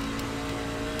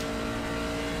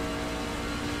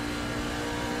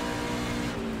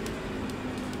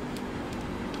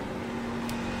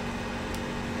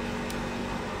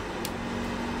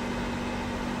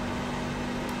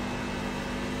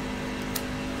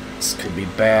 This could be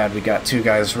bad. We got two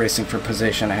guys racing for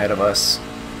position ahead of us.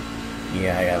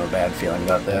 Yeah, I have a bad feeling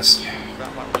about this.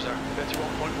 That lap was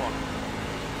 31.1.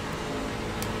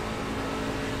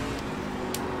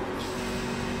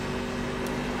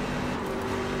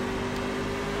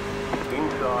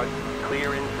 Inside.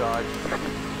 Clear inside.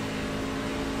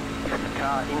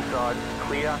 Car inside.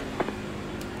 Clear.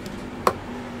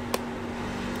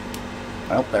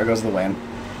 Well, there goes the win.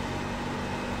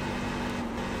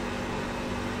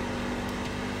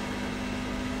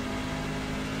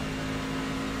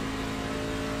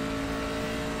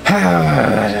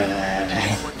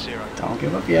 Don't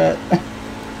give up yet.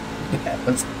 That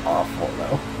was awful,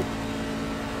 though.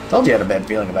 Told you I had a bad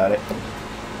feeling about it.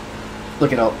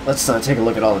 Look at all. Let's take a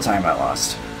look at all the time I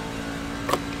lost.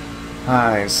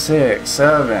 5, 6,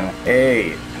 7,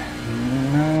 8,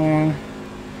 9.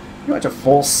 Pretty much a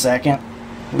full second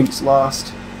we just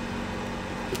lost.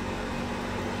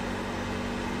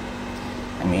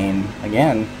 I mean,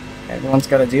 again, everyone's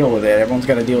got to deal with it. Everyone's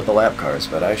got to deal with the lap cars,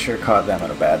 but I sure caught them at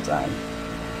a bad time.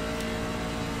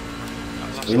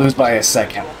 We lose by a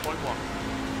second.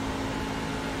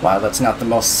 Wow, that's not the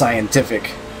most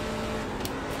scientific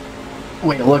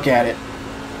way to look at it.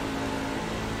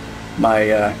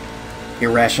 My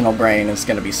irrational brain is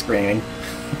going to be screaming.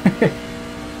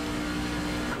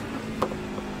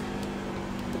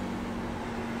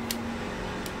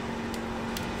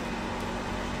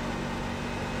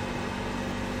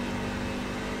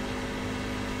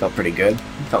 Felt pretty good.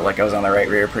 Felt like I was on the right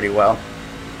rear pretty well.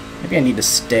 Maybe I need to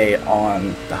stay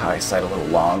on the high side a little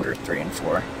longer, 3 and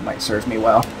 4. Might serve me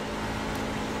well.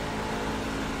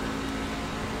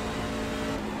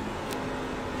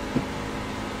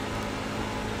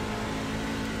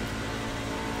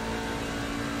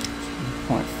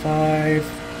 .5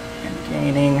 and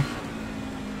gaining.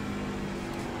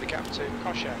 The gap to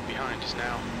Kosher behind is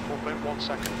now 4.1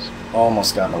 seconds.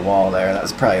 Almost got in the wall there. That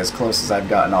was probably as close as I've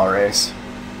gotten all race.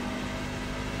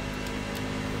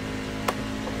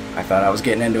 I thought I was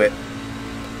getting into it.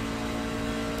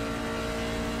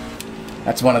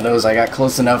 That's one of those I got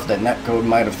close enough that netcode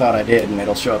might have thought I did, and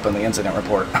it'll show up in the incident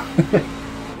report.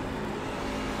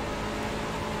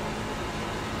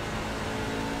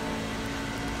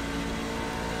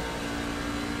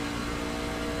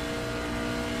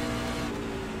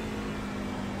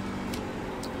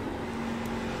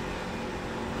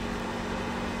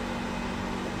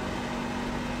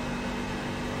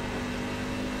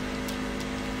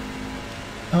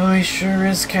 Oh, he sure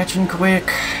is catching quick.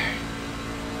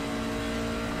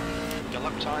 Your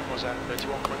lap time was at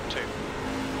 31.2.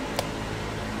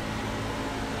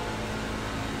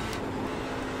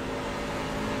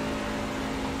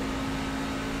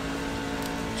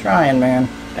 Trying, man.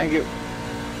 Thank you.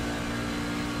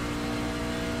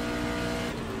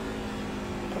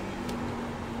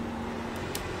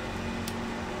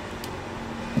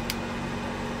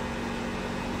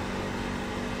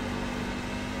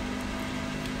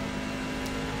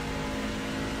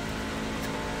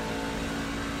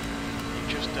 You've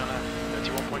just done a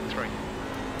 31.3.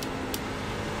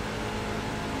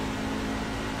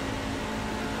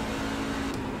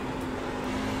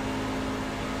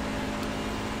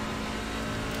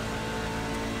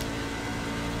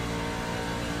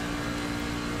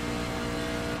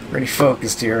 Pretty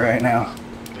focused here right now.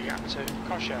 The gap to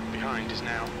Kosher behind is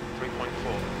now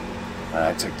 3.4.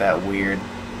 I took that weird.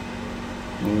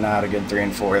 Not a good 3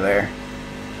 and 4 there.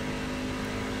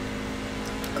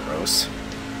 Gross.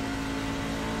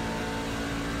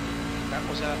 That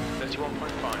was at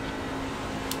 31.5.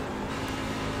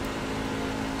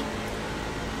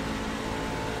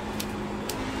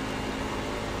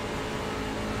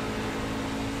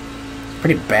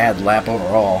 Pretty bad lap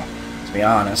overall, to be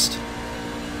honest.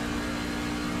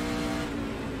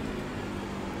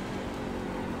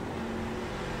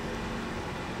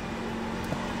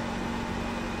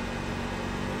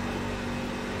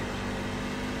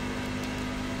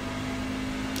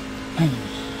 A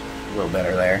little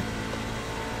better there.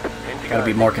 Gotta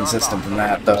be more consistent than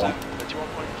that, though.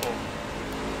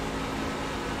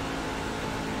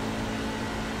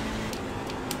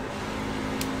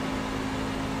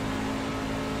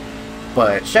 31.4.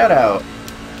 But shout out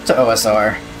to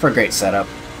OSR for a great setup.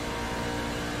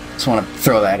 Just want to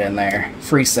throw that in there.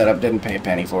 Free setup, didn't pay a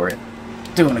penny for it.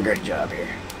 Doing a great job here.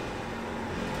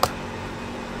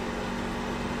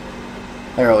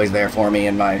 They're always there for me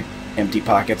in my empty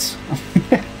pockets.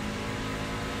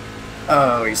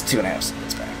 Oh, he's 2.5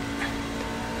 seconds back.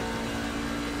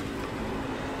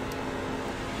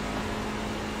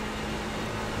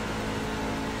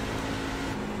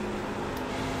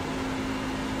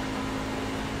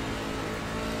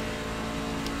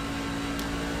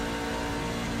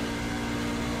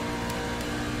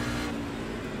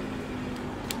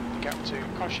 The gap to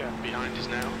Kosher behind is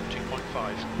now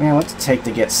 2.5. Man, what's it take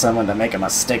to get someone to make a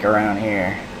mistake around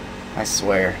here? I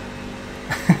swear.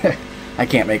 I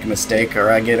can't make a mistake or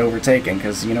I get overtaken,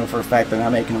 because you know for a fact they're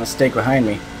not making a mistake behind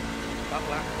me. That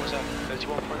lap was at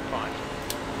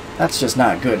 31.5. That's just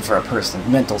not good for a person's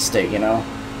mental state, you know?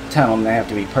 Tell them they have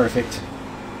to be perfect.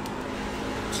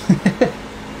 I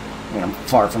mean, I'm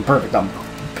far from perfect on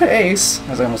pace,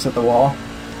 as I almost hit the wall.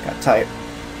 Got tight.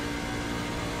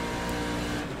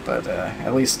 But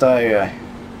at least I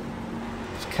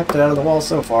kept it out of the wall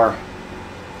so far.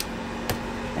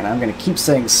 And I'm going to keep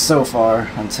saying so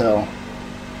far until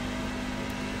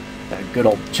that good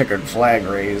old checkered flag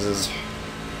raises.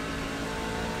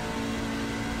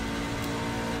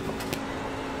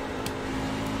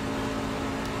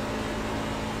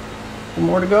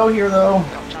 More to go here, though.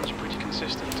 Lap times are pretty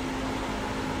consistent.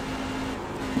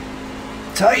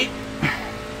 Tight.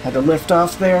 Had to lift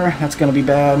off there. That's going to be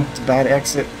bad. It's a bad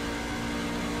exit.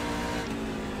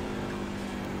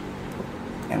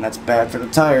 And that's bad for the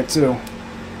tire, too.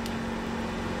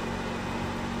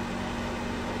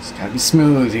 It's got to be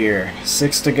smooth here.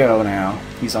 6 to go now.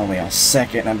 He's only a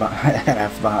second and a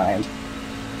half behind.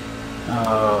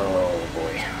 Oh,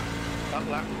 boy. That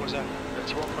lap was at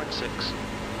 31.6.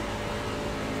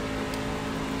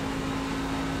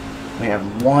 We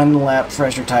have 1 lap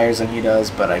fresher tires than he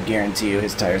does, but I guarantee you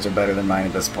his tires are better than mine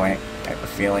at this point. I have a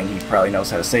feeling he probably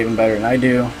knows how to save them better than I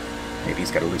do. Maybe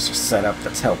he's got a looser setup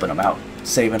that's helping him out,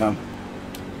 saving him.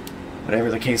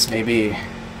 Whatever the case may be,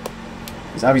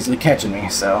 he's obviously catching me,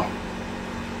 so...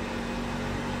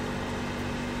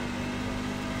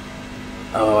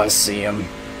 Oh, I see him.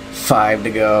 5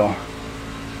 to go.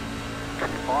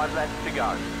 5 laps to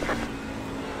go.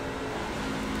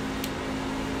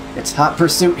 It's hot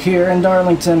pursuit here in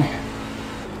Darlington.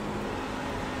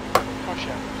 Kosher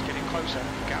is getting closer.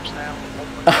 The gap's now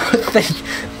 1.5.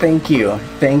 Thank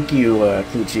you,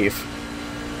 Crew Chief.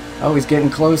 Oh, he's getting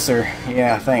closer.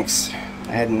 Yeah, thanks.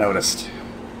 I hadn't noticed.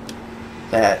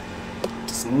 That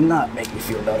does not make me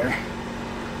feel better,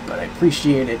 but I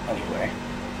appreciate it anyway.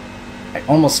 I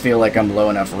almost feel like I'm low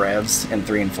enough revs in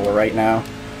 3 and 4 right now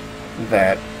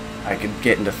that I could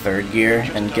get into 3rd gear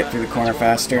and get through the corner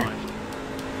faster.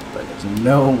 But there's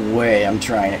no way I'm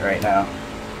trying it right now.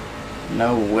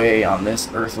 No way on this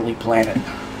earthly planet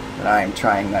that I am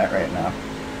trying that right now.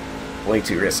 Way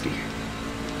too risky.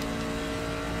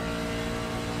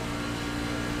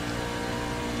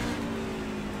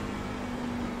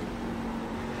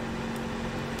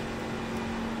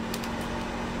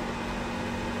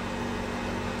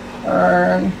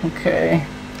 Turn. Okay.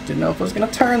 Didn't know if I was going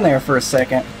to turn there for a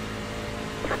second.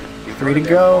 3 to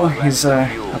go. He's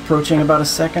approaching about a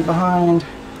second behind.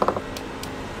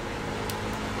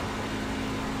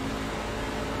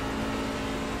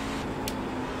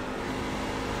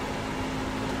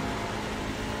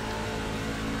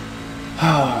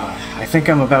 I think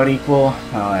I'm about equal.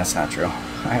 Oh, that's not true.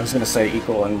 I was going to say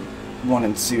equal in 1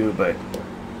 and 2, but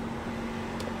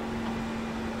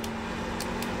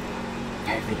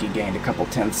I think he gained a couple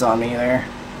tenths on me there.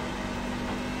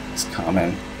 It's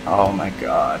coming. Oh my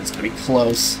god, it's going to be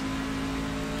close.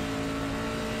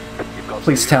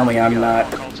 Please tell me I'm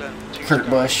not Kurt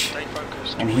Busch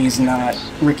and he's not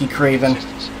Ricky Craven.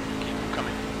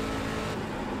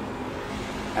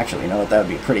 Actually, you know what? That would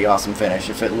be a pretty awesome finish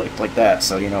if it looked like that.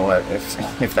 So you know what?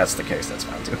 If that's the case, that's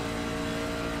fine too.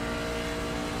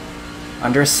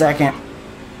 Under a second.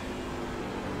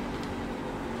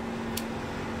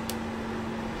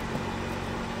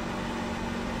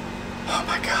 Oh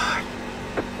my god.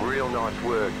 Real nice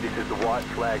work. This is the white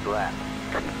flag lap.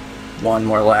 One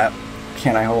more lap.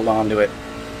 Can I hold on to it?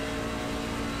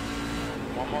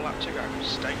 One more lap to go.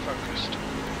 Stay focused.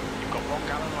 You've got 1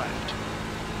 gallon left.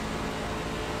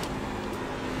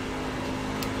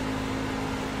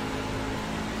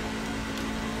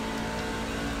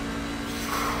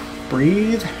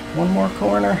 Breathe. One more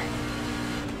corner.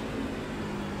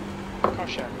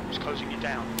 Kosher is closing you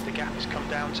down. The gap has come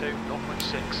down to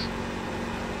 0.6.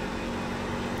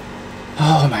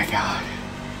 Oh my god.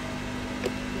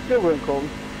 Good win, Colton.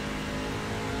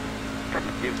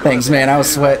 Thanks, man. I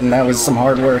was sweating. That was some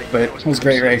hard work, but it was a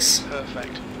great race.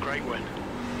 Perfect. Great win.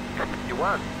 You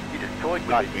won. You just toyed with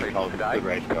Nice these being people told. today. Good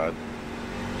race, guys.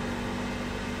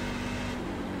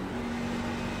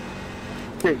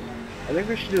 Hey, I think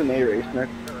we should do an A-race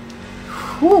next.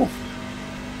 Whew.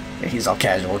 Yeah, he's all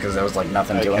casual because there was like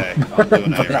nothing to Okay, him. I'll do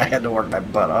an But I A-race. had to work my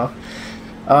butt off.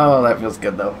 Oh, that feels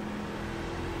good though.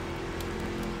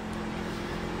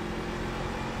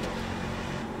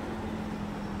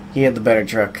 He had the better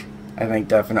truck, I think,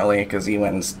 definitely, because he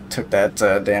went and took that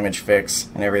damage fix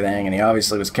and everything, and he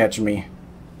obviously was catching me.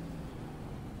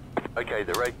 Okay,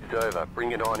 the race is over.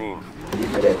 Bring it on in. He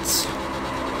did it.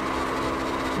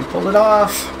 We pulled it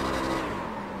off.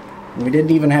 We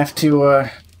didn't even have to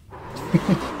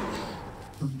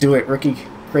do it Ricky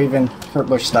Craven Kurt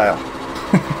Busch style.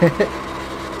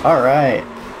 Alright.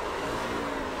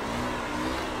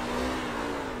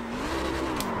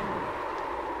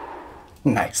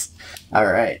 Nice.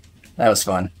 Alright. That was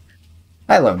fun.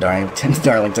 I love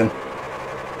Darlington.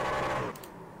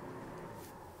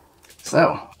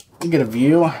 So, we'll get a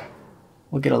view.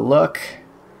 We'll get a look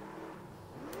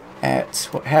at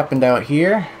what happened out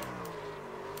here.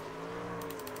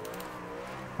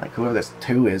 Like whoever this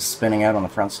 2 is spinning out on the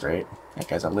front straight. That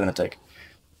guy's a lunatic.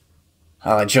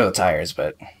 I'd show the tires,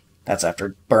 but that's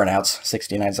after burnouts.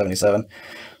 69.77.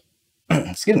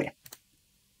 Excuse me.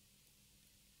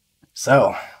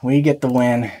 So, we get the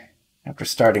win after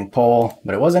starting pole,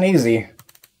 but it wasn't easy.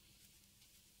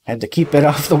 Had to keep it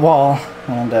off the wall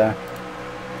and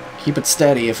keep it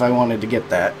steady if I wanted to get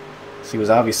that. So he was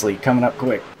obviously coming up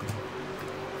quick.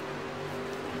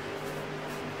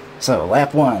 So,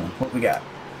 lap 1, what we got?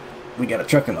 We got a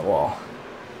truck in the wall.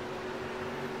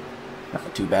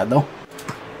 Not too bad though.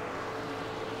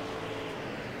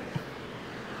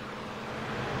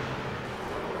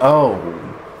 Oh,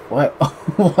 what?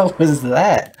 What was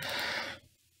that?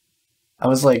 I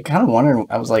was like kind of wondering,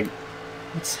 I was like,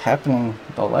 what's happening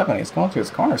with 11? He's going through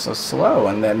his corner so slow,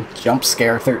 and then jump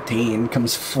scare 13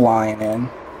 comes flying in.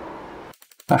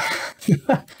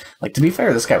 Like, to be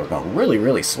fair, this guy was going really,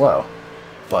 really slow,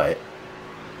 but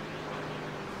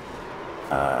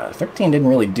 13 didn't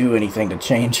really do anything to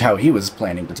change how he was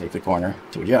planning to take the corner,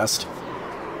 to adjust.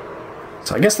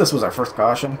 So I guess this was our first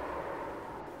caution.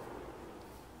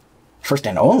 First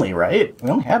and only, right? We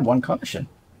only had 1 caution.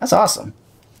 That's awesome.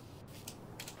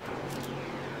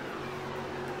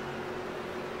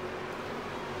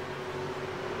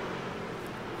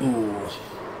 Ooh.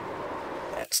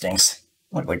 That stinks.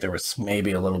 Looked like there was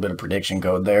maybe a little bit of prediction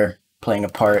code there playing a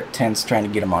part. 10's trying to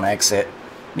get him on exit,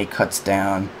 and he cuts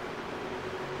down.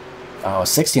 Oh,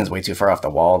 16's way too far off the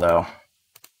wall, though.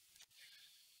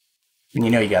 And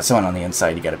you know you got someone on the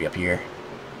inside, you gotta be up here.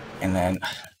 And then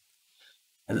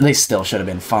they still should have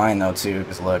been fine, though, too,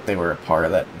 because look, they were a part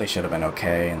of that. They should have been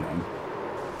okay, and then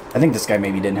I think this guy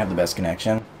maybe didn't have the best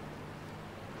connection.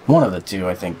 One of the 2,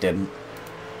 I think, didn't.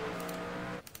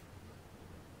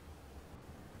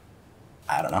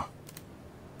 I don't know.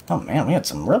 Oh, man, we had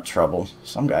some real trouble.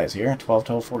 Some guys here, 12,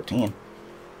 12, 14.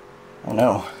 Oh,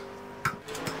 no.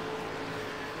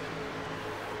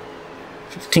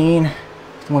 15.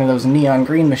 One of those neon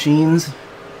green machines,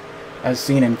 as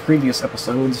seen in previous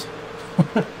episodes.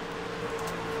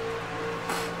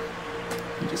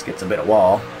 He just gets a bit of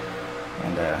wall,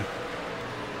 and I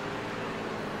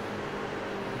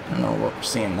don't know what we're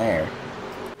seeing there.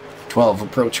 12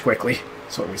 approach quickly,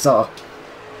 that's what we saw.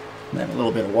 And then a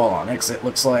little bit of wall on exit,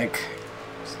 looks like.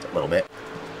 Just a little bit.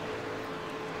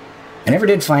 I never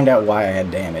did find out why I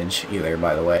had damage either,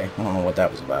 by the way. I don't know what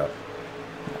that was about.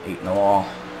 Eating the wall.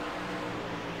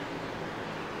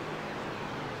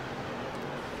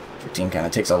 15 kind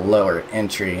of takes a lower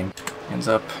entry and ends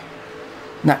up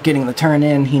not getting the turn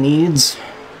in he needs.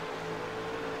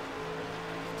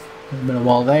 A little bit of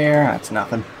wall there, that's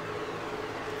nothing.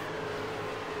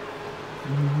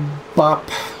 Bop.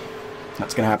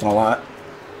 That's going to happen a lot.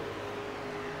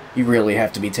 You really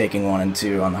have to be taking 1 and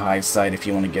 2 on the high side if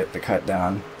you want to get the cut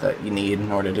down that you need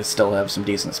in order to still have some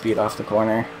decent speed off the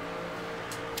corner.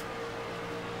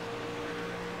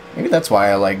 Maybe that's why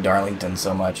I like Darlington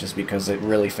so much, is because it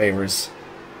really favors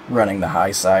running the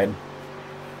high side.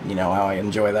 You know how I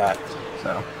enjoy that.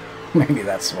 So maybe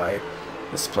that's why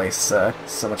this place is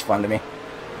so much fun to me.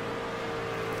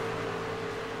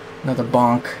 Another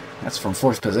bonk. That's from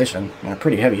 4th position, and a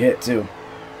pretty heavy hit too.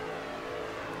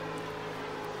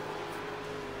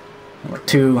 Number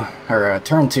 2, or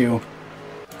turn 2.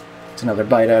 It's another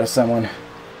bite out of someone.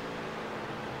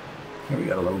 Here we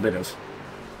got a little bit of.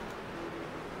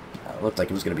 Looked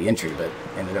like it was going to be entry, but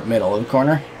ended up middle of the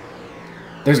corner.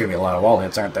 There's going to be a lot of wall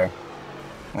hits, aren't there? I'm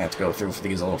going to have to go through for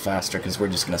these a little faster, because we're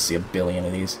just going to see a billion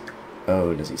of these.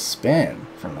 Oh, does he spin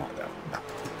from that, though? No.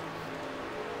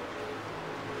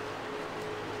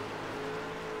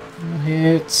 Wall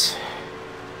hit.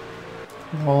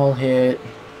 Wall hit.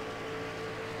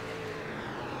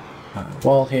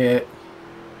 Wall hit.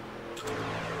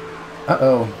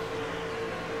 Uh-oh.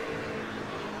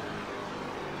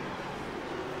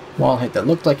 Wall hit that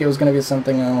looked like it was going to be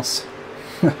something else.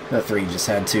 The 3 just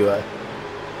had to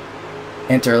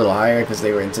enter a little higher because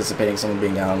they were anticipating someone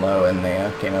being down low, and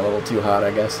they came a little too hot,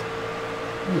 I guess.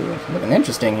 Ooh, looking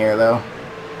interesting here, though.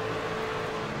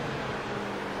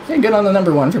 Yeah, good on the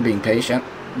number 1 for being patient,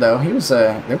 though. He was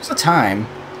there was a time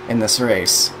in this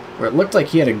race where it looked like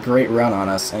he had a great run on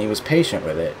us, and he was patient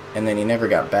with it, and then he never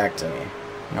got back to me.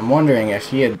 And I'm wondering if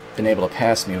he had been able to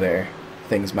pass me there,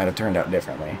 things might have turned out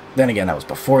differently. Then again, that was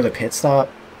before the pit stop,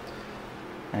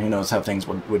 and who knows how things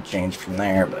would change from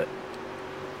there, but...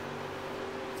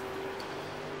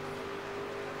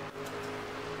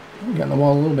 We got in the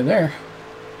wall a little bit there.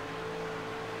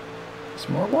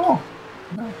 Some more wall.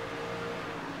 No.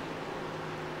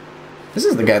 This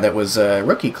is the guy that was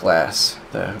rookie class.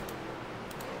 The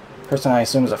person I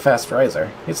assume is a fast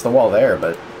riser. Hits the wall there,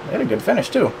 but they had a good finish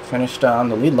too. Finished on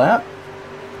the lead lap.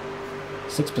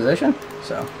 6th position,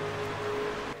 so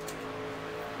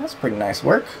that's pretty nice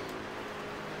work.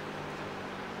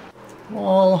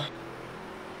 Wall.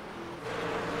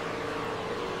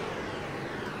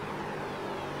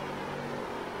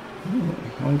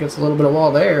 One gets a little bit of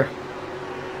wall there.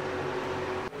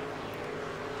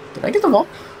 Did I get the wall?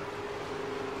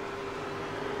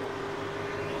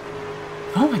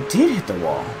 Oh, I did hit the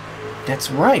wall. That's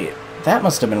right. That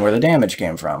must have been where the damage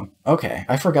came from. Okay,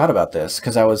 I forgot about this,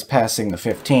 because I was passing the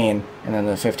 15, and then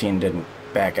the 15 didn't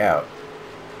back out.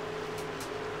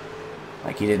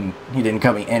 Like, he didn't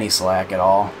cut me any slack at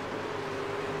all.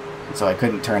 And so I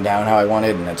couldn't turn down how I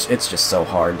wanted, and it's just so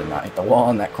hard to not hit the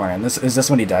wall in that corner. And is this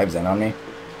when he dives in on me?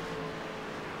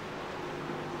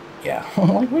 Yeah.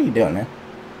 Like, what are you doing, man?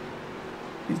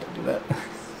 Please don't do that.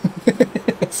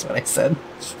 That's what I said.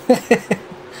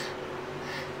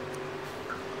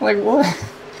 Like, what?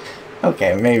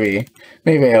 Okay, maybe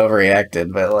I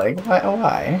overreacted, but like,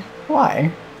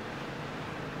 why?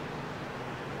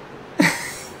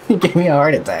 He gave me a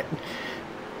heart attack.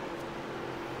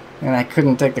 And I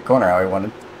couldn't take the corner how I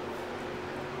wanted.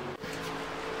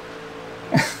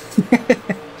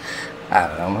 I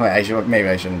don't know, maybe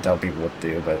I shouldn't tell people what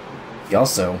to do, but he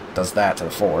also does that to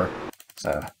the 4,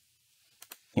 so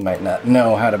he might not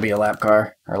know how to be a lap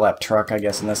car, or lap truck, I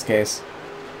guess, in this case.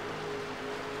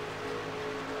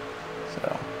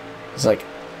 So, he's like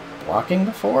blocking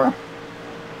the 4? And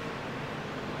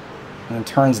then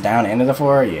turns down into the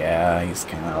 4? Yeah, he's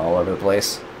kind of all over the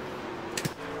place.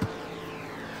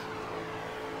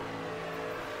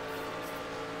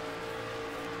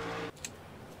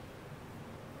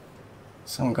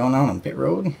 Something going on pit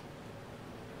road?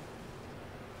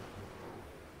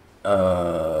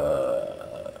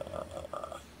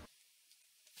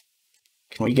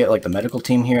 Can we get like the medical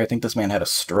team here? I think this man had a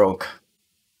stroke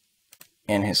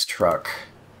in his truck.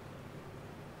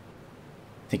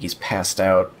 I think he's passed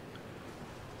out.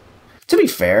 To be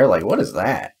fair, like, what is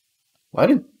that?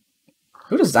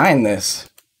 Who designed this?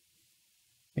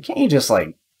 Why can't you just,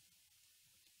 like,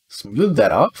 smooth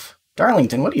that off?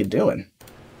 Darlington, what are you doing?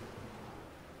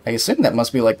 I assume that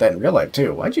must be like that in real life,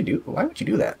 too. Why would you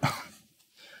do that?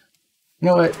 You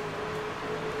know what?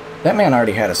 That man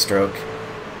already had a stroke.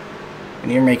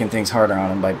 And you're making things harder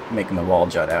on him by making the wall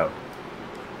jut out.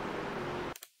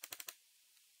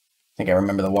 I think I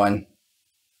remember the one.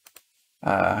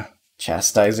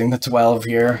 Chastising the 12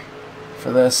 here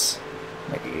for this.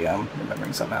 Maybe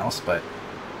remembering something else, but...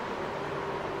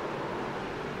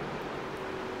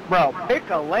 Bro, pick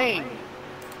a lane.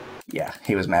 Yeah,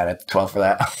 he was mad at 12 for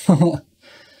that.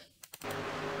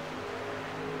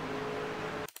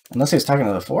 Unless he was talking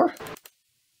to the 4?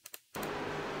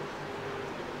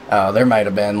 Oh, there might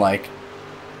have been, like,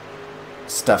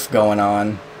 stuff going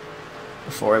on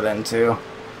before then, too.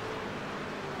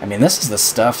 I mean, this is the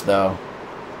stuff, though,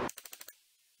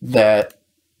 that,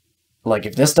 like,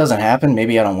 if this doesn't happen,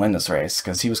 maybe I don't win this race,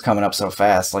 because he was coming up so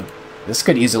fast. Like, this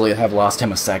could easily have lost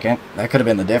him a second. That could have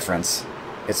been the difference.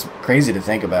 It's crazy to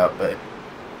think about, but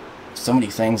so many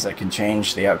things that can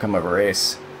change the outcome of a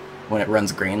race when it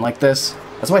runs green like this.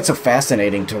 That's why it's so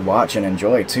fascinating to watch and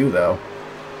enjoy, too, though.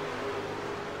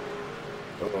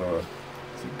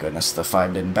 Thank goodness the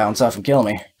 5 didn't bounce off and kill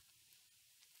me.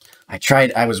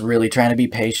 I was really trying to be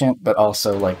patient, but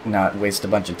also, like, not waste a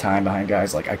bunch of time behind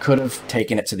guys. Like, I could have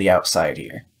taken it to the outside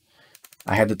here.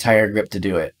 I had the tire grip to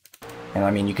do it. And,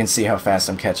 I mean, you can see how fast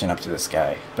I'm catching up to this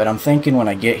guy. But I'm thinking when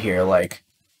I get here, like,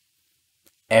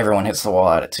 everyone hits the wall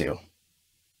out at 2.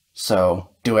 So,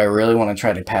 do I really want to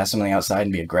try to pass him on the outside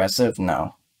and be aggressive?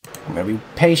 No. I'm going to be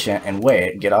patient and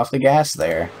wait, get off the gas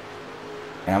there,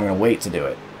 and I'm going to wait to do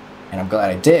it. And I'm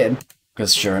glad I did,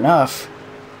 because sure enough,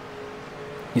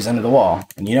 he's under the wall.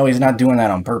 And you know he's not doing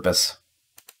that on purpose.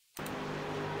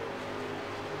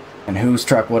 And whose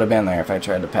truck would have been there if I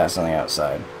tried to pass on the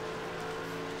outside?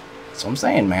 That's what I'm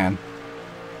saying, man.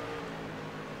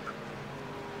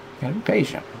 Gotta be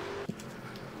patient.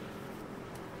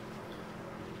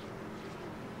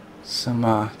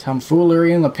 Some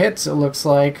tomfoolery in the pits, it looks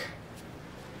like.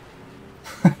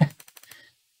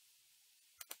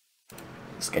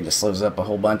 This guy just slows up a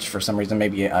whole bunch for some reason.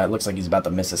 Maybe it looks like he's about to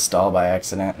miss his stall by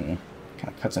accident and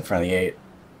kind of cuts in front of the 8.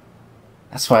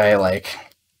 That's why I, like,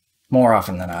 more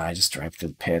often than not, I just drive through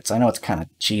the pits. I know it's kind of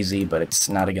cheesy, but it's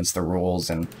not against the rules,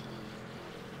 and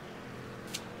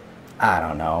I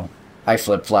don't know. I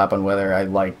flip-flop on whether I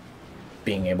like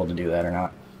being able to do that or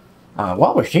not.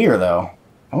 While we're here, though,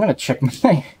 I'm going to check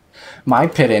my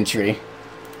pit entry,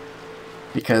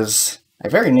 because I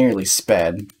very nearly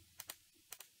sped.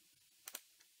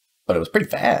 But it was pretty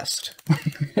fast.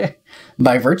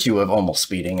 By virtue of almost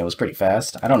speeding, it was pretty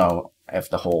fast. I don't know if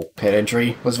the whole pit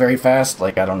entry was very fast.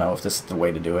 Like, I don't know if this is the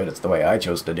way to do it. It's the way I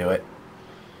chose to do it.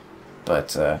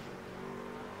 But, I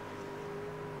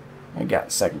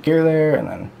got second gear there, and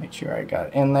then make sure I got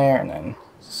it in there, and then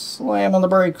slam on the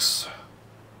brakes.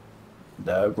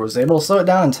 Doug was able to slow it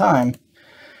down in time.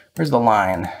 Where's the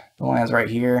line? The line's right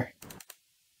here.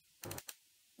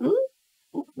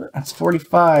 That's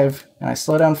 45, and I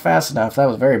slowed down fast enough. That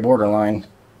was very borderline.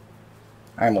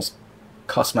 I almost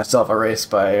cost myself a race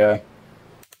by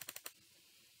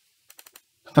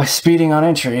speeding on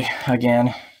entry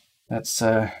again. That's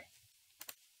I'm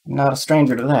not a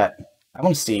stranger to that. I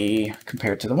want to see,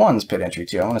 compared to the one's pit entry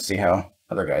too, I want to see how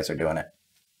other guys are doing it.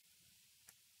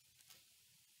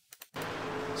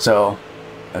 So,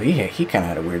 oh, he kind of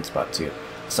had a weird spot too.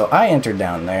 So I entered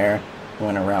down there,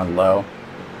 went around low.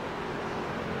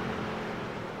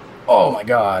 Oh my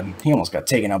god, he almost got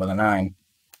taken out with a 9.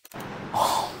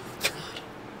 Oh god,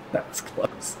 that was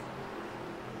close.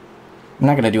 I'm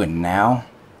not going to do it now,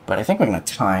 but I think we're going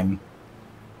to time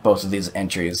both of these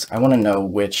entries. I want to know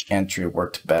which entry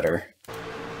worked better.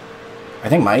 I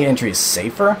think my entry is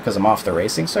safer because I'm off the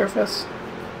racing surface,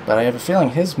 but I have a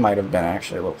feeling his might have been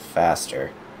actually a little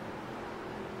faster.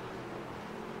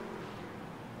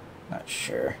 Not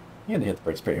sure. He had to hit the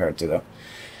brakes pretty hard too, though.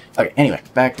 Okay, anyway,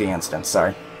 back to the incident.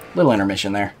 Sorry. Little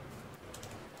intermission there.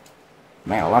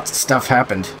 Man, lots of stuff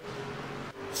happened.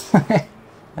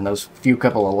 And those few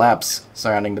couple of laps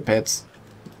surrounding the pits.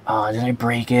 Oh, did I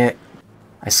break it?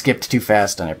 I skipped too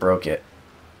fast and I broke it.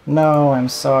 No, I'm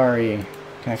sorry.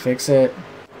 Can I fix it?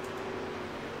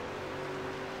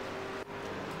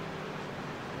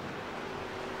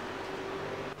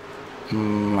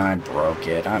 I broke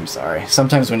it. I'm sorry.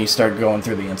 Sometimes when you start going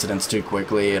through the incidents too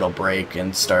quickly, it'll break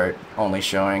and start only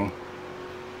showing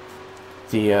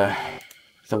the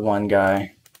one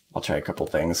guy. I'll try a couple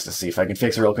things to see if I can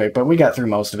fix it real quick, but we got through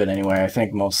most of it anyway. I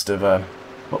think most of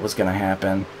what was going to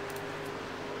happen.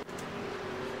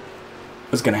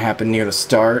 was going to happen near the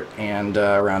start and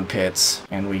around pits,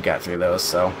 and we got through those,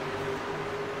 so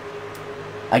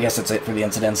I guess that's it for the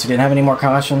incidents. We didn't have any more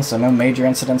cautions, so no major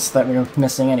incidents that we were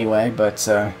missing anyway, but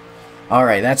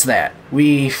alright, that's that.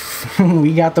 We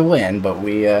we got the win, but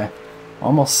we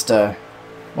almost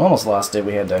lost it.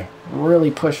 We had to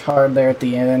really push hard there at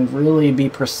the end, really be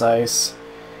precise.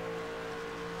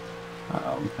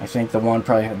 I think the one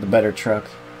probably had the better truck,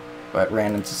 but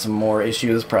ran into some more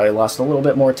issues, probably lost a little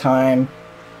bit more time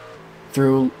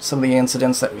through some of the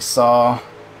incidents that we saw.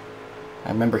 I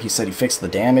remember he said he fixed the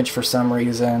damage for some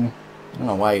reason. I don't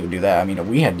know why he would do that. I mean,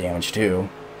 we had damage too,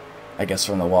 I guess,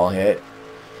 from the wall hit.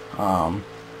 I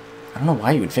don't know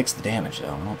why he would fix the damage,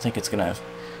 though. I don't think it's gonna...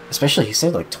 Especially, he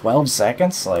said like 12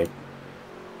 seconds? Like,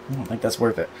 I don't think that's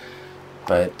worth it.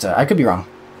 But I could be wrong.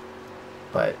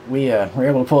 But we were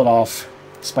able to pull it off,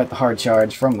 despite the hard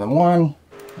charge from the one.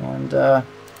 And it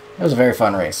was a very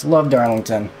fun race. Love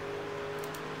Darlington.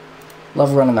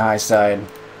 Love running the high side.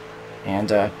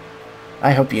 And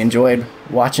I hope you enjoyed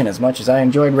watching as much as I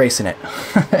enjoyed racing it.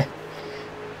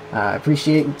 I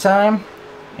appreciate your time,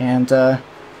 and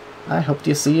I hope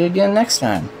to see you again next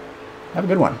time. Have a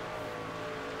good one.